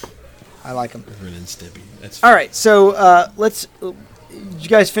him. Ren and Stimpy. That's All right, so let's. Did you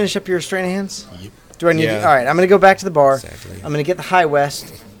guys finish up your Stranahan's? Yep. Do I need? Yeah. All right, I'm gonna go back to the bar. Exactly. I'm gonna get the High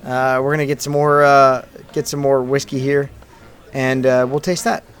West. We're gonna get some more whiskey here, and we'll taste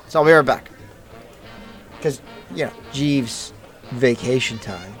that. So I'll be right back. Because Jeeves, vacation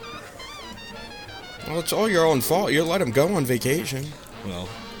time. Well, it's all your own fault. You let him go on vacation. Well,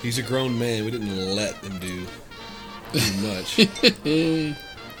 he's a grown man. We didn't let him do much.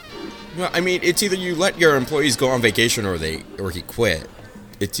 Well, I mean, it's either you let your employees go on vacation or he quit.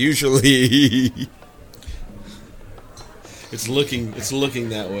 It's usually... It's looking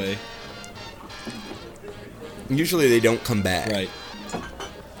that way. Usually they don't come back. Right.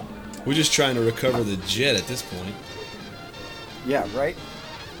 We're just trying to recover the jet at this point. Yeah, right?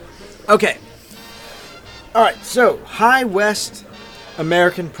 Okay. All right, so High West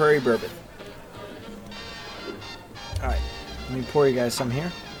American Prairie Bourbon. All right, let me pour you guys some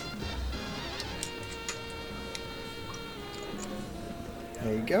here.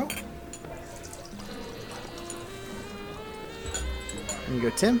 There you go. There you go,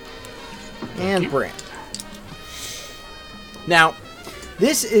 Tim. And Brant. Now,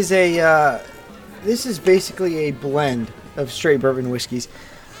 this is basically a blend of straight bourbon whiskeys.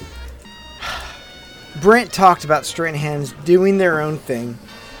 Brent talked about Stranahan's doing their own thing,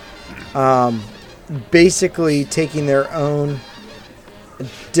 basically taking their own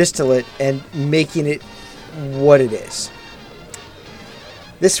distillate and making it what it is.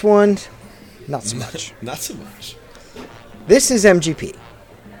 This one, not so much. Not so much. This is MGP.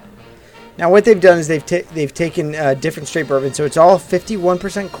 Now, what they've done is they've taken different straight bourbon, so it's all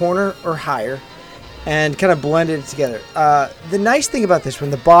 51% corner or higher, and kind of blended it together. The nice thing about this one,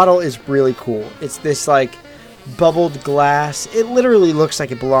 the bottle is really cool. It's this like bubbled glass. It literally looks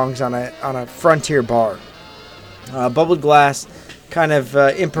like it belongs on a Frontier bar. Bubbled glass, kind of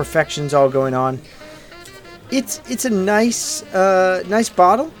imperfections all going on. It's a nice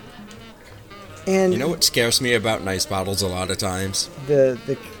bottle. And You know what scares me about nice bottles a lot of times? the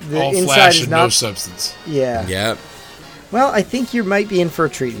All inside flash is and not. no substance. Yeah. Yep. Well, I think you might be in for a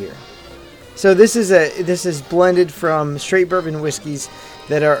treat here. So this is blended from straight bourbon whiskeys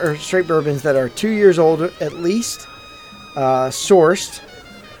or straight bourbons that are 2 years old at least, sourced,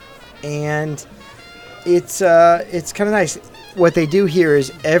 and it's kind of nice. What they do here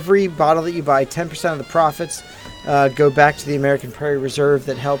is every bottle that you buy, 10% of the profits go back to the American Prairie Reserve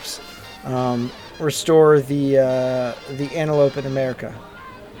that helps restore the antelope in America.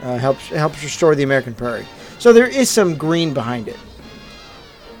 Helps restore the American prairie. So there is some green behind it.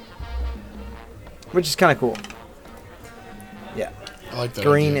 which is kind of cool. Yeah, I like that.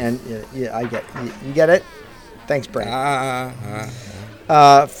 green idea. and yeah, I get you get it. Thanks, Brad.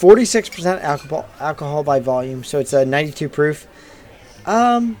 46% alcohol by volume, so it's a 92 proof.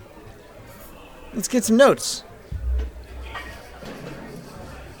 Let's get some notes.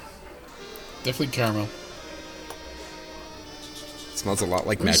 Definitely caramel. Smells a lot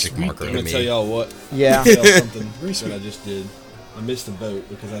like Very magic sweet, marker I'm to gonna me. tell y'all what. Yeah. Tell something Very that sweet. I just did. I missed the boat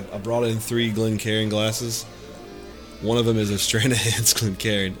because I brought in 3 Glencairn glasses. One of them is a Stranahan's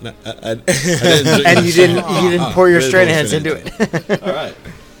Glencairn. I didn't drink And it. you didn't pour your Red Bull Stranahan's into it. All right.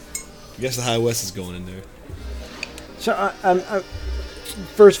 I guess the High West is going in there. So,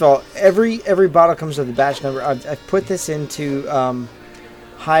 first of all, every bottle comes with a batch number. I've put this into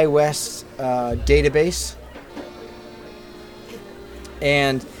High West database,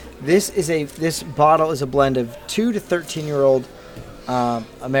 and this bottle is a blend of 2 to 13-year-old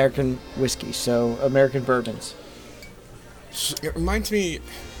American whiskey, so American bourbons. It reminds me.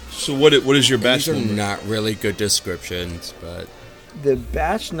 So what is your batch These are number? not really good descriptions, but The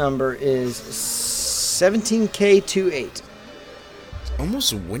batch number is 17K28.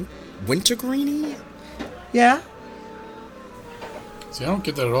 almost wintergreeny. Yeah, See, I don't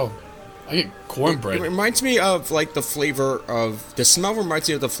get that at all. I get It cornbread. reminds me of like the flavor of the smell. Reminds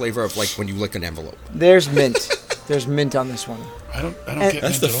me of the flavor of like when you lick an envelope. there's mint. There's mint on this one. I don't And- get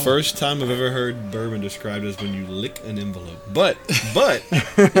That's mint the at all. first time I've ever heard bourbon described as when you lick an envelope. But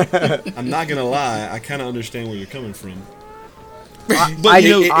I'm not gonna lie, I kind of understand where you're coming from.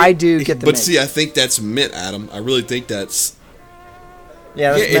 I do get the But mint. see, I think that's mint, Adam. I really think that's.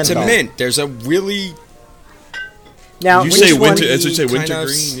 Yeah, Yeah, that's it's a menthol. mint. There's a really Now, You which say one- winter. As you say kind winter of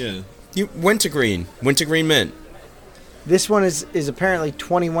green. Yeah. wintergreen mint. This one is apparently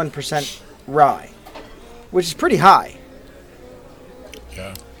 21% rye, which is pretty high.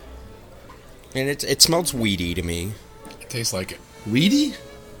 Yeah, And it smells weedy to me. it tastes like it. Weedy.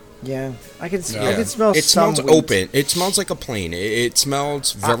 Yeah, I can Yeah. I can smell. It some smells wheat. open. It smells like a plane. It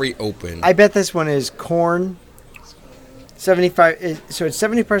smells very open. I bet this one is corn. 75. So it's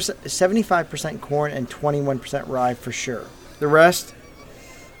 70%, 75% corn and 21% rye for sure. The rest,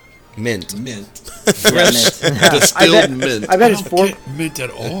 mint. Mint. yeah, Fresh mint. distilled mint. I bet I it's don't 4. get mint at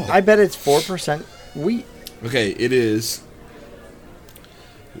all. I bet it's 4% wheat. Okay, it is.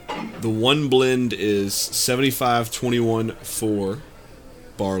 The one blend is 75-21-4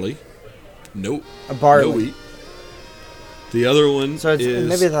 barley. Nope. A barley. No wheat. The other one So it's, is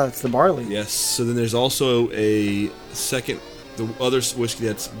maybe that's the barley. yes. So then there's also a second. The other whiskey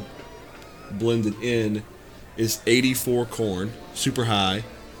that's blended in is 84 corn, super high.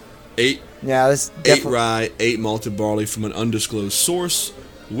 8 Yeah, this 8 definitely. rye, 8 malted barley from an undisclosed source,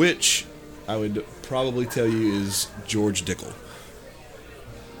 which I would probably tell you is George Dickel.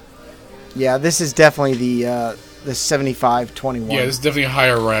 Yeah, this is definitely the 75-21. Yeah, this is definitely a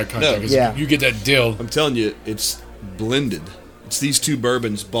higher rye content. No. 'cause Yeah. you get that dill. I'm telling you, it's blended. It's these two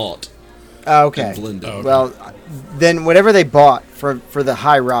bourbons bought Oh, okay. and blended. Oh, okay. Well, then whatever they bought for the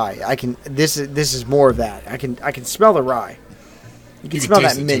high rye, I can. This is more of that. I can smell the rye. You can You can smell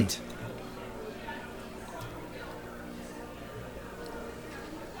taste that it, mint.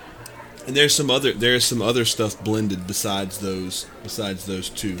 And there's some other stuff blended besides those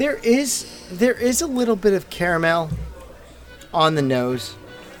two. There is a little bit of caramel on the nose,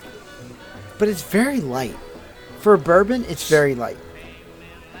 but it's very light. For a bourbon, it's very light.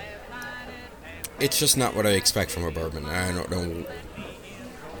 It's just not what I expect from a bourbon. I don't know.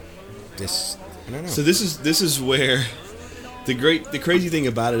 I don't know. So this is where the crazy thing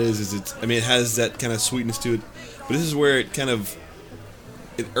about it is it's it has that kind of sweetness to it, but this is where it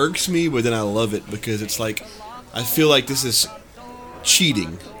irks me, but then I love it because it's like I feel like this is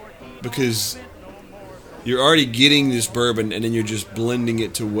cheating because you're already getting this bourbon and then you're just blending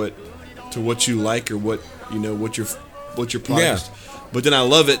it to what you like or what your product is. But then I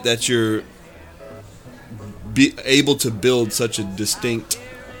love it that you're able to build such a distinct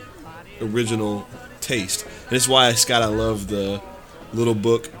original taste. And it's why, Scott, I love the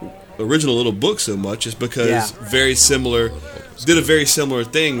original Little Book so much, is because Yeah. did a very similar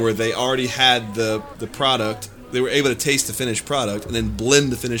thing where they already had the product. They were able to taste the finished product and then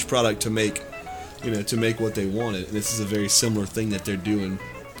blend the finished product to make what they wanted. And this is a very similar thing that they're doing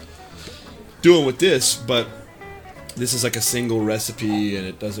with this, but this is like a single recipe and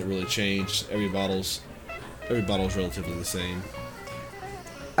it doesn't really change. Every bottle's relatively the same.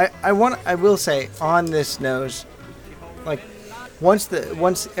 I will say on this nose, like once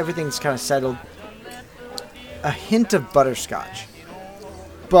everything's kind of settled, a hint of butterscotch.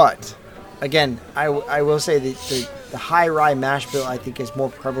 But again, I will say the high rye mash bill I think is more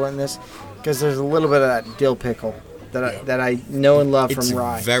prevalent in this. because there's a little bit of that dill pickle that I know and love It's from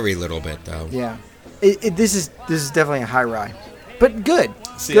rye. very little bit though. Yeah, this is definitely a high rye, but good.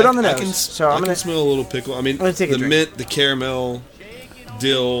 See, Good on the nose. I can smell a little pickle. I mean, gonna take a the drink. mint, the caramel,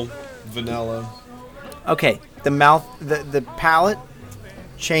 dill, vanilla. Okay, the mouth, the palate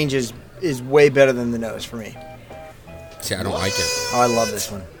changes is way better than the nose for me. See, I don't like it. Oh, I love this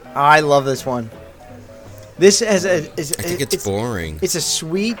one. I love this one. This has I think it's boring. It's a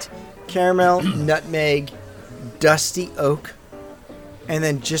sweet caramel, nutmeg, dusty oak, and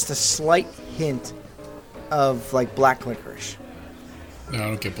then just a slight hint of like black licorice. No, I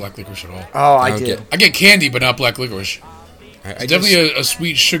don't get black licorice at all. Oh, I don't do. get- I get candy, but not black licorice. I It's definitely a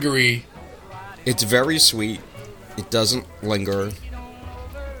sweet, sugary. It's very sweet. It doesn't linger.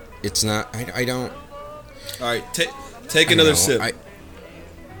 It's not. I don't. All right, take I another don't know. sip. I-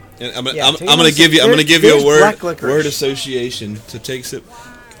 And I'm Yeah, gonna take another give you. sip. I'm gonna give you There's a black licorice. word association to take sip.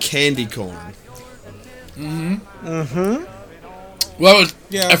 Candy corn. Well,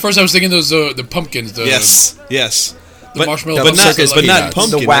 Yeah. at first I was thinking those the pumpkins. Yes. The marshmallow but not, pumpkins, but not peanuts.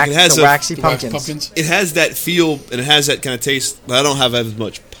 pumpkin. The Like, it has the a, waxy the wax pumpkins. pumpkins. it has that feel and it has that kind of taste. But I don't have as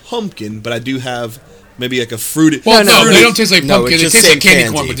much pumpkin, but I do have maybe like a fruity. Well, No, no, no, they don't taste like no, pumpkin. it's They just taste like same candy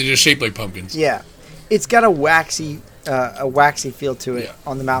candy. corn, but they're just shaped like pumpkins. Yeah, it's got a waxy feel to it Yeah.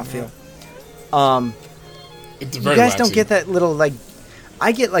 on the mouthfeel. It's You very guys waxy. don't get that little like.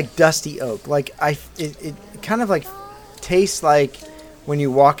 I get like dusty oak. Like it kind of like tastes like when you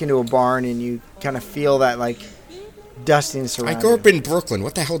walk into a barn and you kind of feel that like dustiness around. I grew you. up in Brooklyn.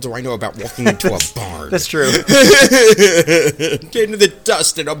 What the hell do I know about walking into a barn? That's true. Get into the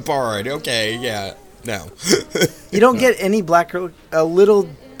dust in a barn. Okay, yeah. No. You don't get any a little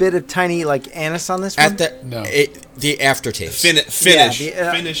bit of tiny like anise on this one. At the No. the aftertaste. Finish. the,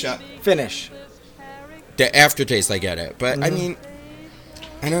 Finish up. Finish. The aftertaste, I get it, but I mean,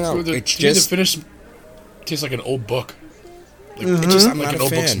 I don't know. The, It's to me, the just, finish tastes like an old book. Like, it's just I'm like not an a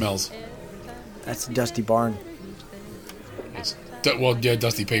old book fan. smells. That's a dusty barn. It's,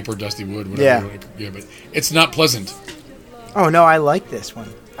 dusty paper, dusty wood, whatever. Yeah. Like, yeah, but it's not pleasant. Oh no, I like this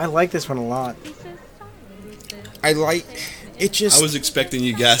one. I like this one a lot. I like it. Just I was expecting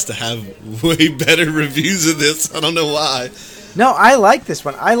you guys to have way better reviews of this. I don't know why. No, I like this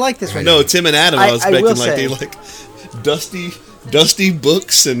one. I like this one. No, Tim and Adam, I was I expecting will like say- they like dusty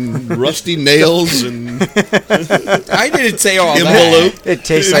books and rusty nails and I didn't say all envelope. that. It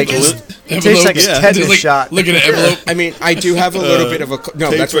tastes like Envelope. it tastes like a Yeah. tetanus Just like, shot. Look at an envelope. I mean, I do have a little bit of a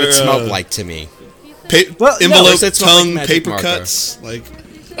no. That's what it paper, smelled like to me. Well, no, Envelope, it smelled like tongue, magic paper marker. cuts. Like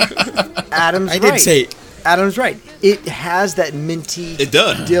Adam's I right. did say Adam's right. It has that minty it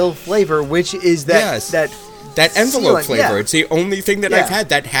does. dill flavor, which is that Yes. that envelope sealant, flavor. yeah. It's the only thing that Yeah. I've had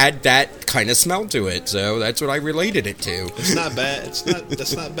that had that kind of smell to it. So that's what I related it to. It's not bad. It's not.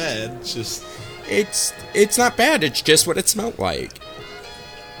 That's not bad. It's just It's not bad. It's just what it smelled like.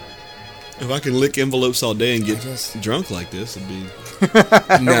 if I can lick envelopes all day and get just- drunk like this, it'd be.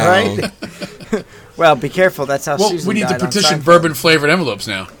 No, Right? Well, be careful. That's how Well, Susan we need to died on petition Seinfeld. bourbon flavored envelopes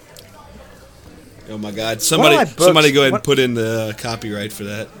now. Oh my God! One of Somebody, my books- somebody, go ahead one- and put in the copyright for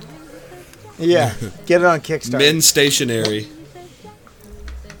that. Yeah, get it on Kickstarter. Men stationary.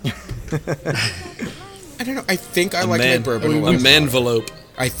 I don't know. I think I like my bourbon a a lot. manvelope.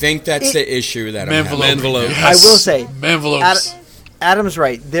 I think that's the issue that I'm Manvelope. having. Manvelope. I will say, Manvelopes. Adam's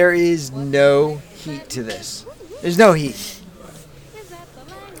right. There is no heat to this. There's no heat.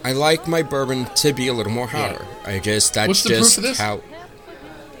 I like my bourbon to be a little more hotter. That's What's the proof just of this? how.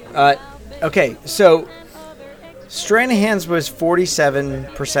 Okay, so Stranahan's was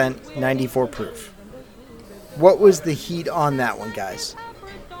 47%, 94 proof. What was the heat on that one, guys?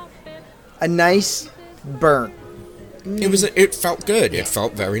 A nice burn. It felt good. It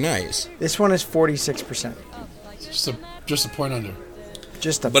felt very nice. This one is 46%. Just a point under.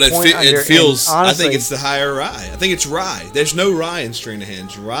 Just a But it, point under. it feels. and I honestly, think it's the higher rye. I think it's rye. There's no rye in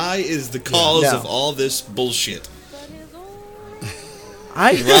Stranahan's. Rye is the cause No. of all this bullshit.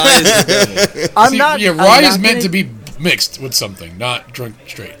 I, Rye is the I'm See, not. yeah, I'm rye not is meant gonna- to be mixed with something, not drunk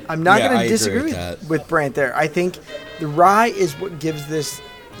straight. I'm not Yeah, going I to agree disagree with that. with Brant there. I think the rye is what gives this,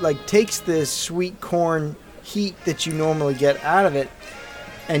 like, takes the sweet corn heat that you normally get out of it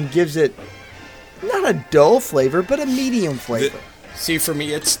and gives it not a dull flavor, but a medium flavor. See, for me,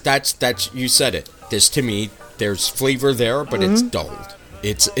 that's you said it. This to me, there's flavor there, but it's dulled.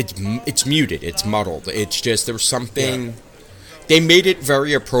 It's muted. It's muddled. It's just there's something. They made it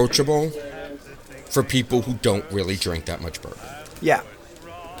very approachable for people who don't really drink that much bourbon. Yeah.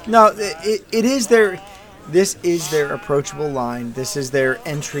 No, it is their. This is their approachable line. This is their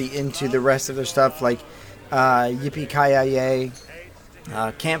entry into the rest of their stuff, like Yippee Ki Yay,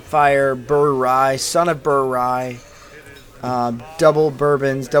 Campfire, Burr Rye, Son of Burr Rye, double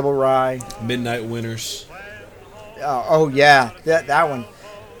bourbons, double rye. Midnight Winners. Oh yeah, that one.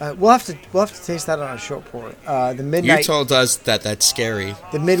 We'll have to taste that on a short pour. The You midnight, told us that that's scary.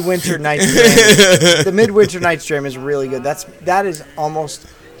 the midwinter night's dram. The midwinter night's dram is really good. That is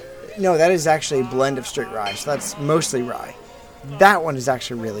actually a blend of straight rye. So that's mostly rye. That one is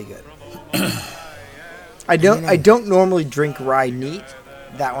actually really good. I don't normally drink rye neat.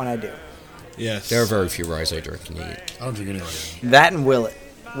 That one I do. Yes. There are very few ryes I drink and eat. I don't drink any of that. That and Willet.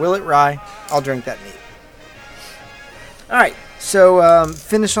 Willet rye. I'll drink that neat. All right. So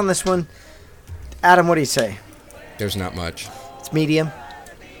finish on this one. Adam, what do you say? There's not much. It's medium.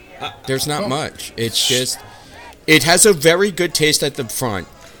 There's not much. It's just, it has a very good taste at the front,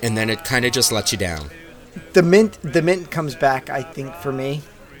 and then it kind of just lets you down. The mint comes back, I think, for me.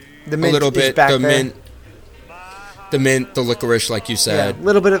 The mint A little is bit. back The there. mint, the licorice, like you Yeah, said. a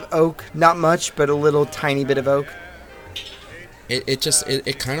little bit of oak. Not much, but a little tiny bit of oak.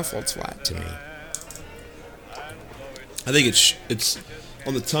 It kind of falls flat to me. I think it's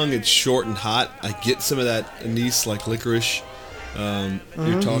on the tongue. It's short and hot. I get some of that anise like licorice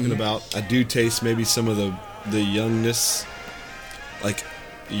you're talking about. I do taste maybe some of the youngness, like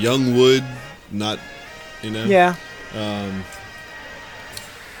young wood, not Yeah.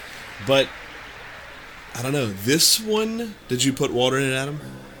 But I don't know. This one, did you put water in it, Adam?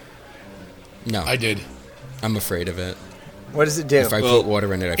 No, I did. I'm afraid of it. What does it do? If I Well, put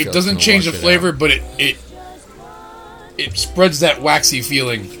water in it, I feel It doesn't it's change gonna the wash flavor, it but it spreads that waxy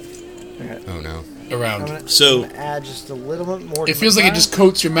feeling out. Oh no. around. So Add just a little bit more. It feels like it just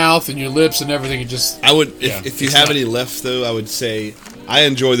coats your mouth and your lips and everything. It just I would, Yeah, if you it's have not- any left though, I would say I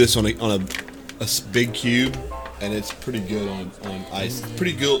enjoy this on a big cube, and it's pretty good on ice.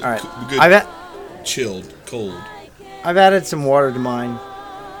 Pretty good. All right. Good. Chilled, cold. I've added some water to mine.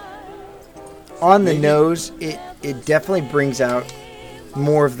 On the nose, it definitely brings out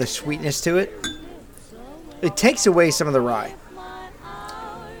more of the sweetness to it. It takes away some of the rye.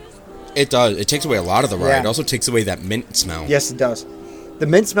 It does. It takes away a lot of the rye. Yeah. It also takes away that mint smell. Yes, it does. The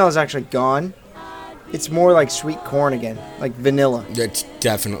mint smell is actually gone. It's more like sweet corn again, like vanilla. It's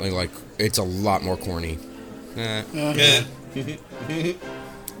definitely like, it's a lot more corny. Yeah.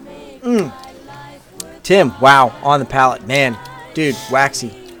 Tim, wow, on the palate. Man, dude,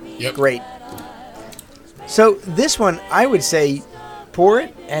 waxy. Yep. Great. So this one, I would say pour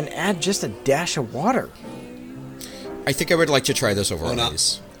it and add just a dash of water. I think I would like to try this over on On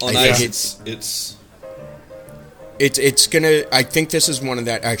ice. On I ice, think it's it's gonna. I think this is one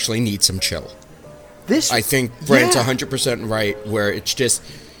that actually needs some chill. This, I think Brent's yeah. 100% right, where it's just,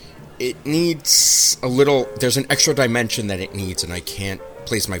 it needs a little, there's an extra dimension that it needs, and I can't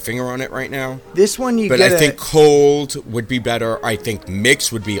place my finger on it right now. This one you But get I think cold would be better. I think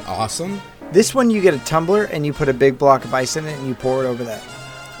mix would be awesome. this one you get a tumbler and you put a big block of ice in it and you pour it over that.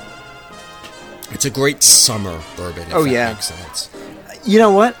 It's a great summer bourbon, if Oh, that yeah. makes sense. You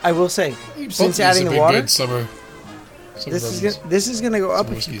know what? I will say, Both since these adding are the big, water, good summer this is gonna go up a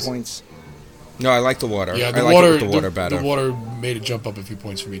few whiskeys. points. No, I like the water. Yeah, I the like water. it with the water better. The water made it jump up a few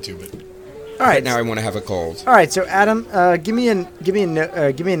points for me too. But All right, Right now I want to have a cold. all right. So Adam, give me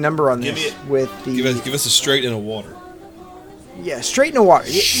a number on Give this me with the give us a straight and a water. straight in the water.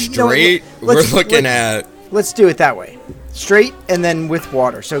 You know what, Straight, let's- we're looking let's- at Let's do it that way. Straight and then with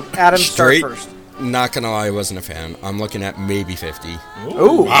water. So Adam, straight. start first. Not gonna lie, I wasn't a fan. I'm looking at maybe 50.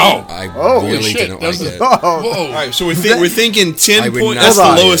 Oh, wow! I Holy really shit, didn't that like was it. the- Oh, Whoa! All right, so we're thinking 10 I would points. not That's the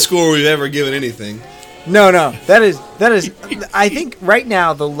Hold on. lowest score we've ever given anything. no. That is. I think right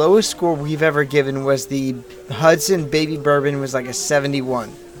now the lowest score we've ever given was the Hudson Baby Bourbon was like a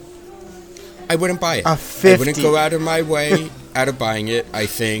 71. I wouldn't buy it. A I 50. wouldn't go out of my way out of buying it. I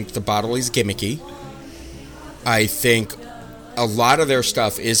think the bottle is gimmicky. I think a lot of their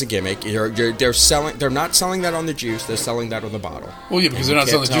stuff is a gimmick. They're selling. They're not selling that on the juice. They're selling that on the bottle. Well, yeah, because And they're not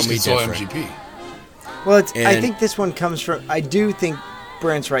you selling can't the juice; tell it's me all different. MGP. Well, I And- think this one comes from. I do think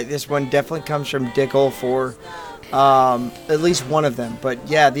Brent's right. This one definitely comes from Dickel for at least one of them. But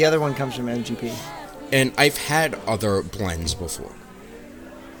yeah, the other one comes from MGP. And I've had other blends before.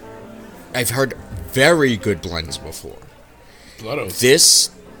 I've heard very good blends before. Blood oath. This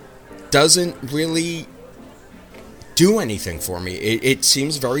doesn't really do anything for me. It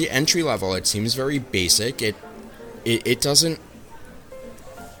seems very entry level. It seems very basic. It doesn't.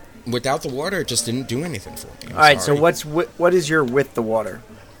 Without the water, it just didn't do anything for me. I'm All right. sorry. So what is your with the water?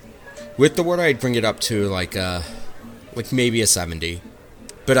 With the water, I'd bring it up to like maybe a 70.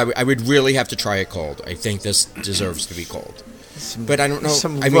 But I would really have to try it cold. I think this deserves to be cold. But I don't know.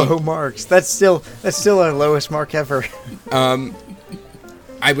 Some I low mean, marks. That's still our lowest mark ever.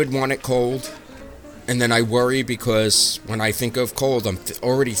 I would want it cold, and then I worry because when I think of cold, I'm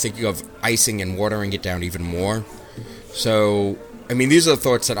already thinking of icing and watering it down even more. So, I mean, these are the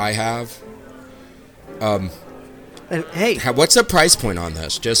thoughts that I have. And hey, What's the price point on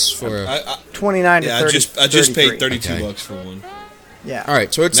this? Just for 29 to 30. I just paid 33. $32 Okay. bucks for one. Yeah. all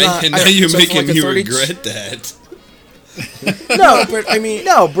right, so it's Now, not. now you're so for making like a me 30 regret that. No, but I mean,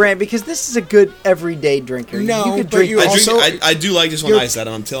 no, Brant, because this is a good everyday drinker. No, you could but drink you this. also- I do like this one You're- ice,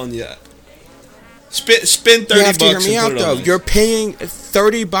 Adam. I'm telling you. Spend 30 you have to hear bucks me and out put it though. on ice. You're paying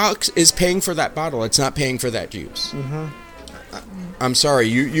 $30 is paying for that bottle. It's not paying for that juice. I'm sorry,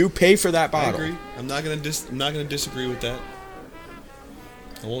 you pay for that I bottle. agree. I'm not gonna disagree with that.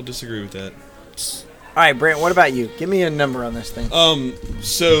 I won't disagree with that. All right, Brant, what about you? Give me a number on this thing.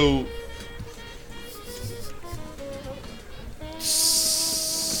 So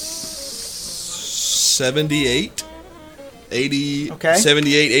 $78, $80, Okay.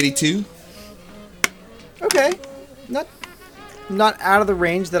 $78, $82. Okay. Not out of the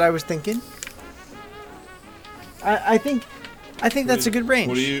range that I was thinking. I think that's a good range.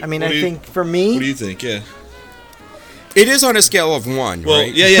 what do you- I mean, what I do you- think for me, What do you think? Yeah. It is on a scale of 1, Well,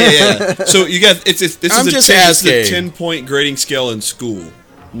 right? yeah. So you got this I'm is just this is a asking. 10-point grading scale in school.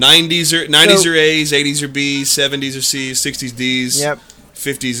 90s are A's, 80s are B's, 70s are C's, 60s D's. Yep.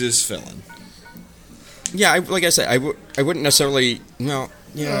 50s is felon. Yeah, like I said, I wouldn't necessarily. No,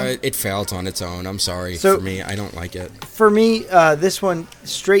 yeah, it failed on its own. I'm sorry. So- For me, I don't like it. for me, this one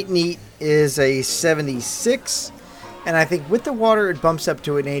straight neat is a 76, and I think with the water it bumps up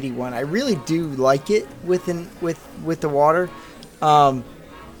to an 81. I really do like it with the water.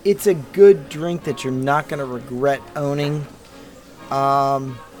 It's a good drink that you're not going to regret owning.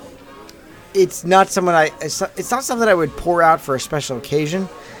 It's not it's not something I would pour out for a special occasion,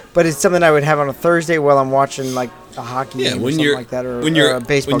 but it's something I would have on a Thursday while I'm watching like a hockey Yeah, game or when something you're like that, or when or you're a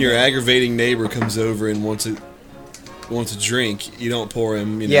baseball when your game. aggravating neighbor comes over and wants a drink, you don't pour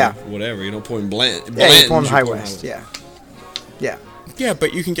him. Yeah. Whatever. You don't pour him Blanton's. Yeah, you pour 'em you High pour 'em West. High Yeah, yeah. Yeah,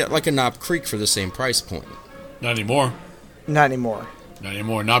 but you can get like a Knob Creek for the same price point. Not anymore. Not anymore. Not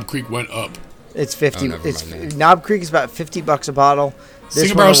anymore. Knob Creek went up. It's 50. never It's mind that. Knob Creek is about $50 a bottle. This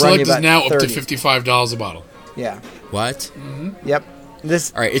Single one Barrel will run you Select is about now up to 30. $55 a bottle. Yeah. What? Yep.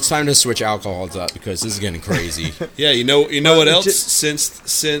 This. All right, it's time to switch alcohols up because this is getting crazy. Yeah, you know what else? ju-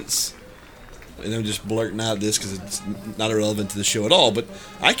 Since, and I'm just blurting out this because it's not irrelevant to the show at all. But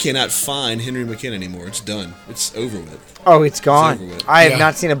I cannot find Henry McKenna anymore. It's done. It's over with. Oh, it's over gone. with. I have Yeah.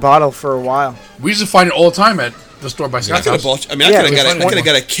 not seen a bottle for a while. We used to find it all the time at the store by I Scott's could have house. bought. I mean, Yeah, I could it was have got. I could have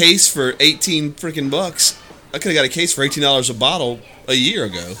fun. got a case for 18 freaking bucks. I could have got a case for $18 a bottle a year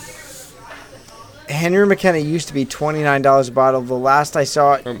ago. Henry McKenna used to be $29 a bottle. The last I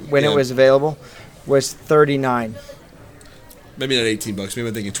saw it when yeah. it was available was $39. Maybe not 18 bucks. Maybe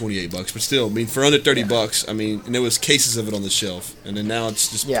I'm thinking 28 bucks. But still, I mean, for under 30 bucks, I mean, and there was cases of it on the shelf, and then now it's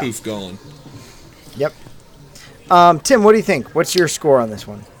just Yeah. poof gone. Yep. Tim, what do you think? What's your score on this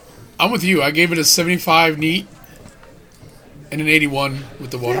one? I'm with you. I gave it a 75 neat and an 81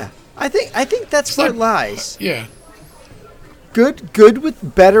 with the water. Yeah, I think that's where it lies. Yeah. Good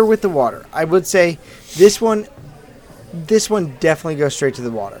with better with the water. I would say this one definitely goes straight to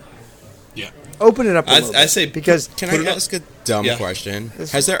the water. Yeah. Open it up a I- little I bit, say because Can Put I it up. ask a dumb Yeah. question?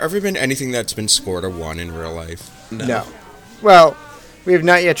 Has there ever been anything that's been scored a 1 in real life? no. Well, we have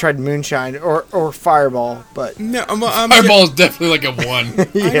not yet tried moonshine or fireball, but No, Fireball is definitely like a 1. I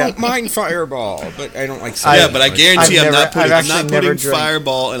yeah. don't mind Fireball, but I don't like. yeah, cider but I much. guarantee I've I'm never- not putting, I've I'm not actually never putting drank.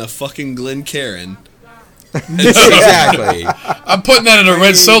 Fireball in a fucking Glencairn. Exactly. I'm putting that in a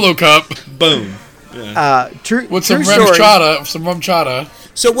red solo cup Boom. True. with true some rum story. chata.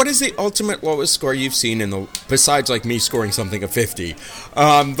 So, what is the ultimate lowest score you've seen in the? Besides, like me scoring something of 50,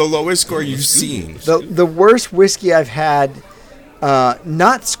 the lowest score you've seen. The worst whiskey I've had,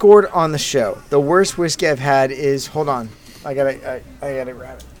 not scored on the show. The worst whiskey I've had is, hold on, I gotta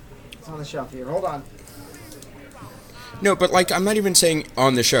grab it. It's on the shelf here. Hold on. No, but like I'm not even saying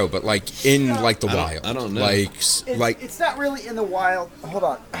on the show, but like in like the wild. I don't know. It's not really in the wild. Hold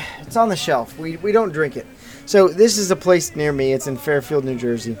on, it's on the shelf. We don't drink it. So this is a place near me. It's in Fairfield, New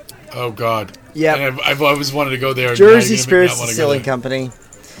Jersey. Oh, God. Yep. And I've always wanted to go there. Jersey Now you're gonna make me Spirits not wanna go Distilling there. Company.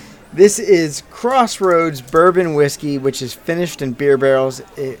 This is Crossroads Bourbon Whiskey, which is finished in beer barrels.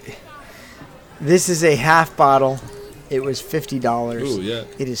 This is a half bottle. It was $50. Ooh, yeah.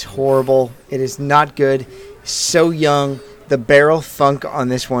 It is horrible. It is not good. So young. The barrel thunk on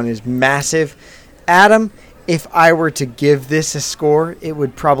this one is massive. Adam, if I were to give this a score, it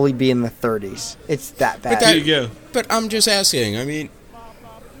would probably be in the 30s. It's that bad. There you go. But I'm just asking. I mean,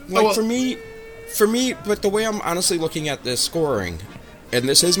 like well- for me, but the way I'm honestly looking at this scoring, and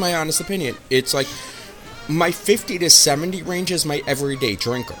this is my honest opinion, it's like my 50 to 70 range is my everyday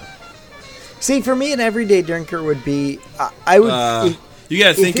drinker. See, for me, an everyday drinker would be I would. You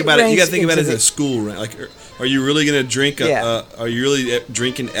got to think it about it. You got ranks to think about it as into a school rank. Like, are you really going to drink? Yeah. Are you really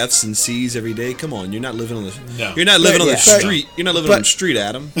drinking F's and C's every day? Come on, you're not living on the. No. You're not living on the Yeah. street. You're not living on the street,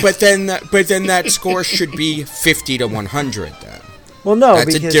 Adam. But then that score should be 50 to 100 then. Well, no,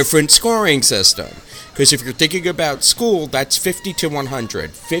 That's because a different scoring system. Because if you're thinking about school, that's 50 to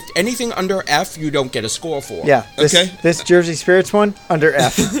 100. Anything under F, you don't get a score for. Yeah. This Jersey Spirits one under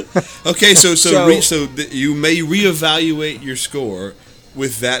F. Okay, so you may reevaluate your score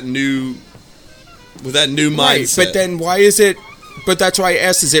with that new Right, mindset. but then why is it... But that's why I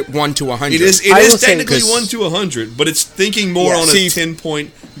asked, is it 1 to 100? It is I will say technically this- 1 to 100, but it's thinking more Yeah. on See, a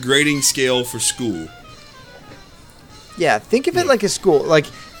 10-point grading scale for school. Yeah, think of it like a school. Like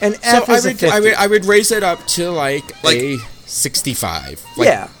an So F is a 50. I would raise it up to like a 65. Like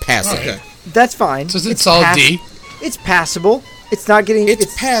Yeah. passing. Okay. That's fine. So it's solid D. It's passable. It's not getting. It's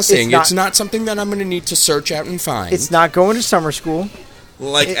passing. It's It's not something that I'm going to need to search out and find. It's not going to summer school.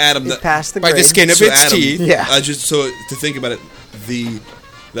 Like It, Adam, it passed the by grade. the skin of so its Adam, teeth. Yeah. Just so to think about it, the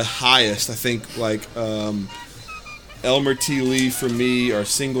highest I think like Elmer T. Lee for me are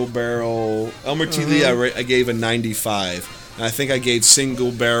single barrel. Elmer T. Lee I gave a 95, and I think I gave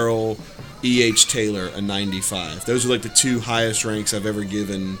single barrel E.H. Taylor a 95. Those are like the two highest ranks I've ever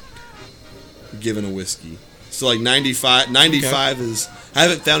given a whiskey. So like 95 is I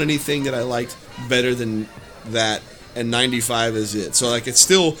haven't found anything that I liked better than that. And 95 is it. So, like, it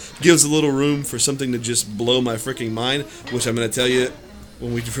still gives a little room for something to just blow my freaking mind, which I'm going to tell you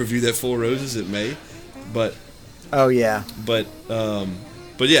when we review that Four Roses, it may. But Oh yeah. But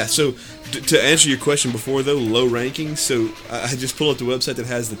yeah, so to answer your question before, though, low rankings. So I just pulled up the website that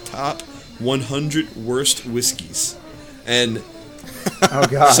has the top 100 worst whiskeys. And Oh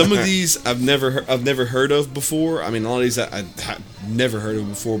god. some of these I've never heard of before. I mean, a lot of these I've never heard of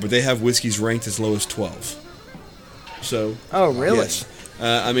before, but they have whiskeys ranked as low as 12. So. Oh really? Yes.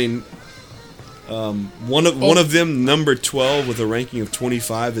 I mean, one of them, number 12, with a ranking of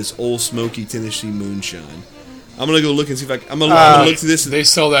 25, is Old Smoky Tennessee Moonshine. I'm gonna go look and see if I'm gonna look through this. They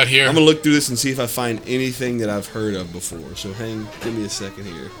sell that here. I'm gonna look through this and see if I find anything that I've heard of before. So give me a second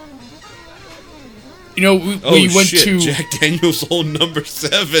here. You know, we Oh went shit! to Jack Daniel's Old Number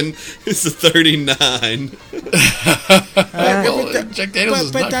 7 is a 39. well, Jack Daniels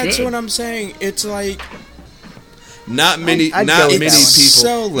is But not that's good. what I'm saying. It's like... Not many I'd go with people. that one.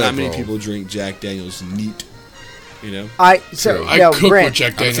 So not many liberal. people drink Jack Daniel's neat. You know. I I cook Brent, with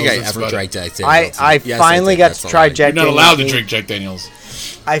Jack I don't Daniels. think I that's ever about drank it. Jack Daniels. I Yes, finally did. got That's to a try lie. Jack You're not Daniels allowed to neat. drink Jack Daniels.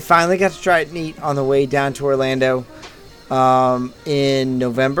 I finally got to try it neat on the way down to Orlando in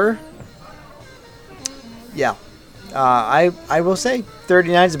November. Yeah. I will say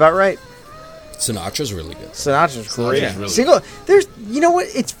 39 is about right. Sinatra's really good. Sinatra's great. Sinatra's really Single, there's, you know what?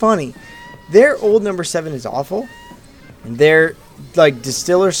 It's funny. Their Old Number 7 is awful. And their like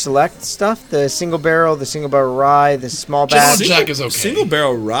distiller select stuff, the single barrel rye, the small Just batch. Jack is okay. Single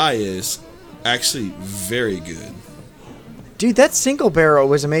barrel rye is actually very good. Dude, that single barrel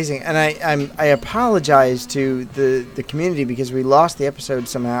was amazing, and I apologize to the community because we lost the episode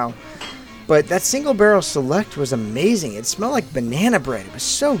somehow. But that single barrel select was amazing. It smelled like banana bread. It was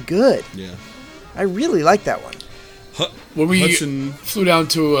so good. Yeah. I really like that one. When we Hudson- flew down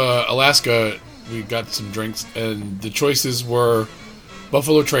to Alaska, we got some drinks, and the choices were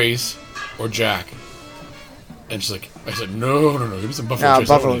Buffalo Trace or Jack. And she's like, I said, no, give me some Buffalo Trace.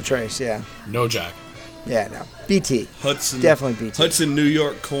 I don't Buffalo need- Trace, yeah. No Jack. Yeah, no. BT. Hudson Definitely BT. Hudson New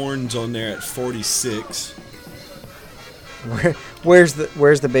York Corn's on there at 46. Where's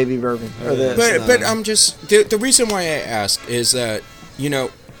the baby bourbon? Or the, But I'm just... The reason why I ask is that,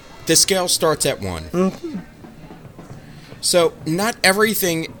 the scale starts at 1. Mm-hmm. So, not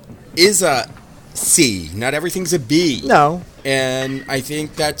everything is a C. Not everything's a B. no. And I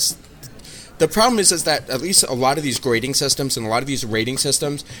think that's... The problem is that at least a lot of these grading systems and a lot of these rating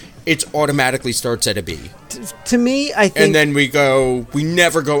systems, it automatically starts at a B. To me, I think... And then we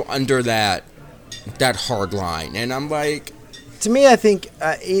never go under that hard line. And I'm like... To me, I think,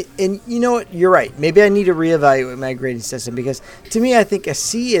 and you know what? You're right. Maybe I need to reevaluate my grading system because to me, I think a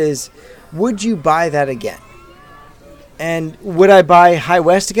C is, would you buy that again? And would I buy High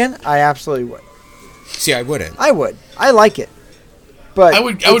West again? I absolutely would. See, I wouldn't. I would. I like it, but I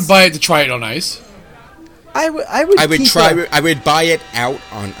would buy it to try it on ice. I would I would buy it out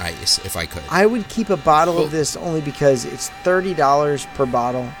on ice if I could. I would keep a bottle of this only because it's $30 per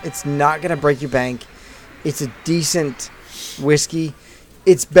bottle. It's not going to break your bank. It's a decent whiskey.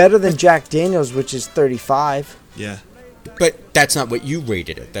 It's better than Jack Daniel's, which is $35. Yeah. But that's not what you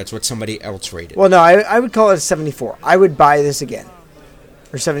rated it. That's what somebody else rated. Well, no, I would call it a 74. I would buy this again.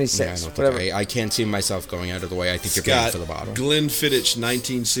 Or 76, Yeah, I don't whatever. think I can't see myself going out of the way. I think you're paying Scott, for the bottle. Glenfiddich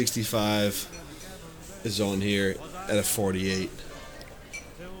 1965 is on here at a 48.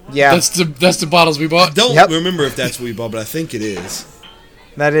 Yeah, That's the bottles we bought. Don't Yep. remember if that's what we bought, but I think it is.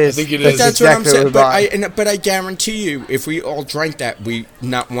 that is. I think it that's is. That's exactly what I'm we saying. bought. But I guarantee you, if we all drank that,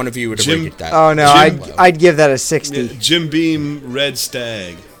 not one of you would have Jim- rated that. Oh, no, Jim- I'd give that a 60. Yeah, Jim Beam Red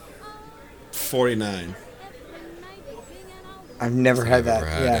Stag 49. I've never had that. never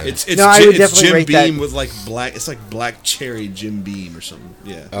had Yeah. it. It's no, I would it's definitely Jim rate Beam that. with like black. It's like black cherry Jim Beam or something.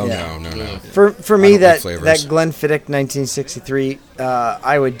 Yeah. Oh Yeah. no. For I me, don't like that flavors. Glenfiddich 1963,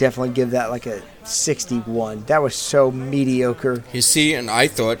 I would definitely give that like a 61. That was so mediocre. You see, and I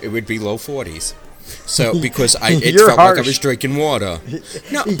thought it would be low 40s. So because it You're felt like I harsh. was drinking water.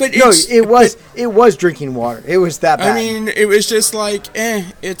 No, but No, it's, it was drinking water. It was that bad. I mean, it was just like,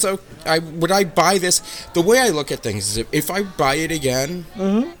 it's okay. Would I buy this? The way I look at things is if I buy it again,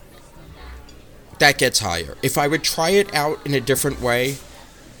 that gets higher. If I would try it out in a different way,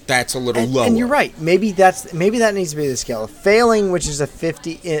 that's a little lower. and you're right. Maybe that needs to be the scale. Failing, which is a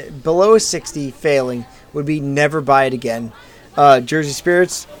 50, below a 60, failing would be never buy it again. Jersey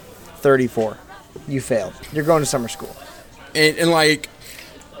Spirits, 34. You failed. You're going to summer school. And like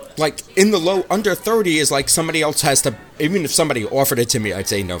in the low under 30 is like somebody else has to. Even if somebody offered it to me, I'd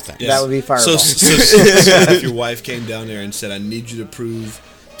say no thanks. That would be Fireball. So Scott, if your wife came down there and said, "I need you to prove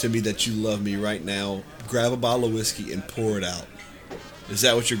to me that you love me right now," grab a bottle of whiskey and pour it out. Is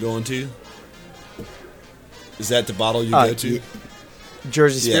that what you're going to? Is that the bottle you go to?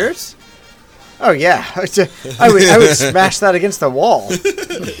 Jersey Yeah. Spirits? Oh yeah, I would smash that against the wall.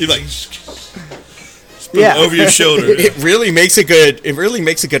 You're like Yeah, over your shoulder. It really makes a good. It really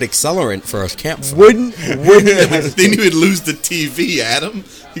makes a good accelerant for a campfire. wouldn't hesitate. Then you would lose the TV, Adam.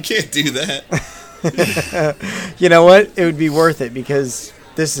 You can't do that. You know what? It would be worth it because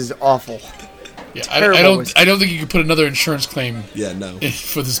this is awful. Yeah, Terrible whiskey. I don't think you could put another insurance claim Yeah, no.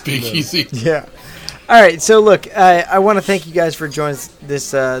 for this speakeasy. Yeah. All right. So look, I want to thank you guys for joining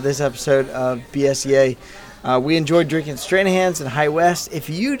this episode of BSEA. We enjoyed drinking Stranahan's and High West. If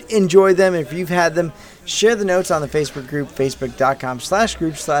you'd enjoyed them, if you've had them, share the notes on the Facebook group,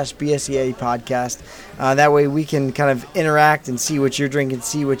 facebook.com/group/BSEA podcast. That way we can kind of interact and see what you're drinking,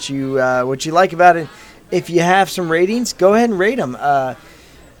 see what you like about it. If you have some ratings, go ahead and rate them.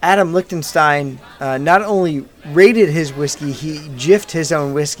 Adam Lichtenstein not only rated his whiskey, he jiffed his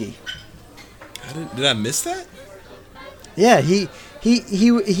own whiskey. Did I miss that? Yeah, he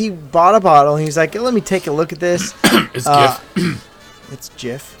bought a bottle. He was like, "Let me take a look at this." It's gift. It's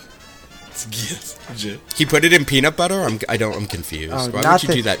Jif. It's gift. Legit. He put it in peanut butter. I'm confused. Oh, Why not would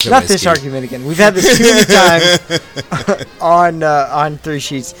you do that to not whiskey? this argument again. We've had this too many times on Three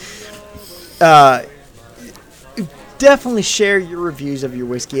Sheets. Definitely share your reviews of your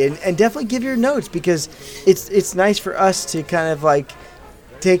whiskey and definitely give your notes because it's nice for us to kind of like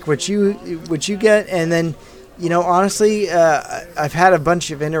take what you get and then honestly I've had a bunch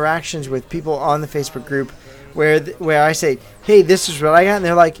of interactions with people on the Facebook group where I say, hey, this is what I got, and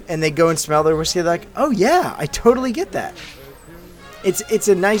they're like, and they go and smell their whiskey, they're like, oh yeah, I totally get that. It's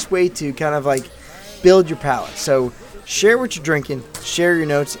a nice way to kind of like build your palate. So share what you're drinking, share your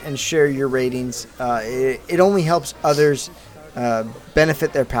notes, and share your ratings. It only helps others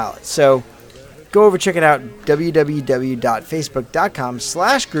benefit their palate. So go over, check it out,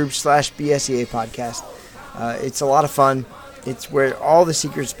 www.facebook.com/group/BSEA podcast. It's a lot of fun. It's where all the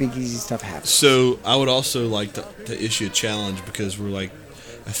secret speakeasy stuff happens. So I would also like to issue a challenge because we're like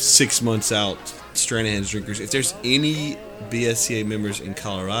 6 months out, Stranahan's drinkers. If there's any BSCA members in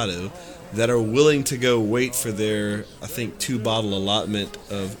Colorado that are willing to go wait for their, I think, 2-bottle allotment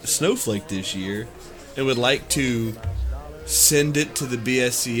of Snowflake this year and would like to send it to the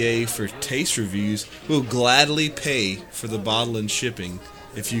BSCA for taste reviews, we'll gladly pay for the bottle and shipping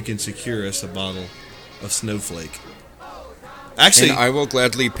if you can secure us a bottle of Snowflake. Actually, And I will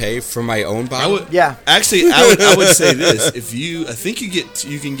gladly pay for my own bottle. Yeah. Actually, I would say this: I think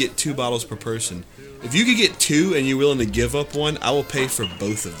you can get 2 bottles per person. If you could get 2 and you're willing to give up one, I will pay for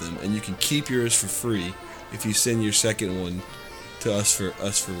both of them, and you can keep yours for free if you send your second one to us for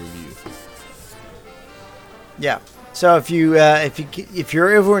review. Yeah. So if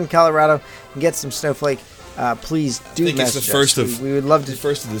you're over in Colorado and get some Snowflake, please do I think it's message the first us. of We would love to. the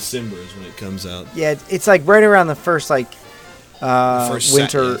 1st of December is when it comes out. Yeah, it's like right around the first First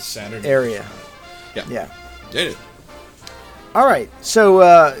winter Saturday. area. Yeah. Yeah. Yeah. All right.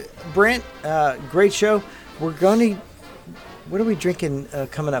 So Brent, great show. We're going to what are we drinking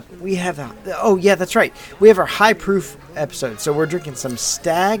coming up? We have oh yeah, that's right. We have our high proof episode. So we're drinking some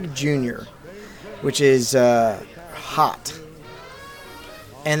Stag Junior, which is hot,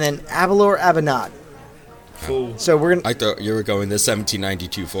 and then Aberlour Abanad. Full. So we're gonna. I thought you were going the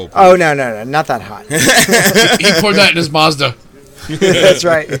 1792 full. Oh no, not that hot. He poured that in his Mazda. That's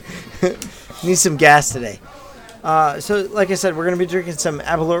right. Need some gas today. So, like I said, we're going to be drinking some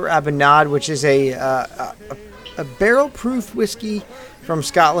Aberlour Abanad, which is a barrel-proof whiskey from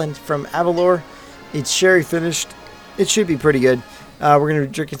Scotland, from Aberlour. It's sherry finished. It should be pretty good. We're going to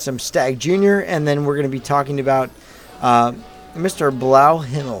be drinking some Stag Junior, and then we're going to be talking about Mr.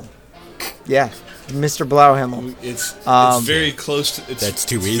 Blauhimmel. Yeah, Mr. Blauhimmel. It's very close to. That's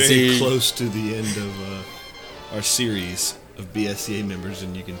too it's easy. Very close to the end of our series of BSCA members,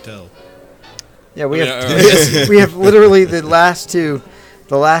 and you can tell. Yeah, we have literally the last two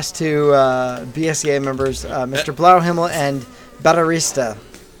BSCA members, Mr. Blauhimmel and Batterista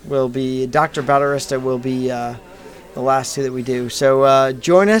will be Dr. Batterista will be the last two that we do. So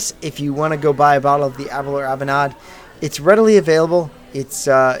join us if you want to go buy a bottle of the Aberlour Abanad. It's readily available. It's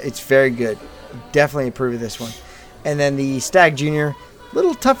very good. Definitely approve of this one. And then the Stag Junior, a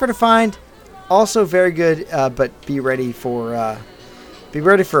little tougher to find, also very good, but be ready for a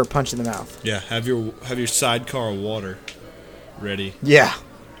punch in the mouth. Yeah, have your sidecar water ready. Yeah.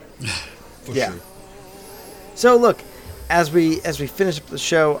 For Yeah. sure. So look, as we finish up the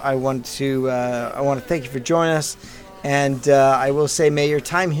show, I want to thank you for joining us, and I will say, may your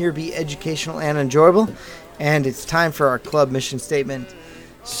time here be educational and enjoyable. And it's time for our club mission statement.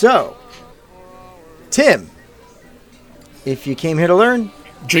 So, Tim, if you came here to learn,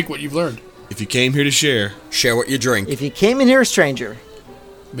 Drink what you've learned. If you came here to share, Share what you drink. if you came in here a stranger,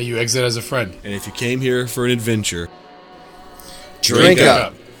 May you exit as a friend. and if you came here for an adventure, Drink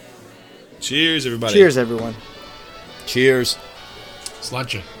up. cheers, everybody. cheers, everyone. Cheers.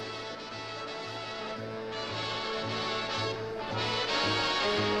 Sláinte.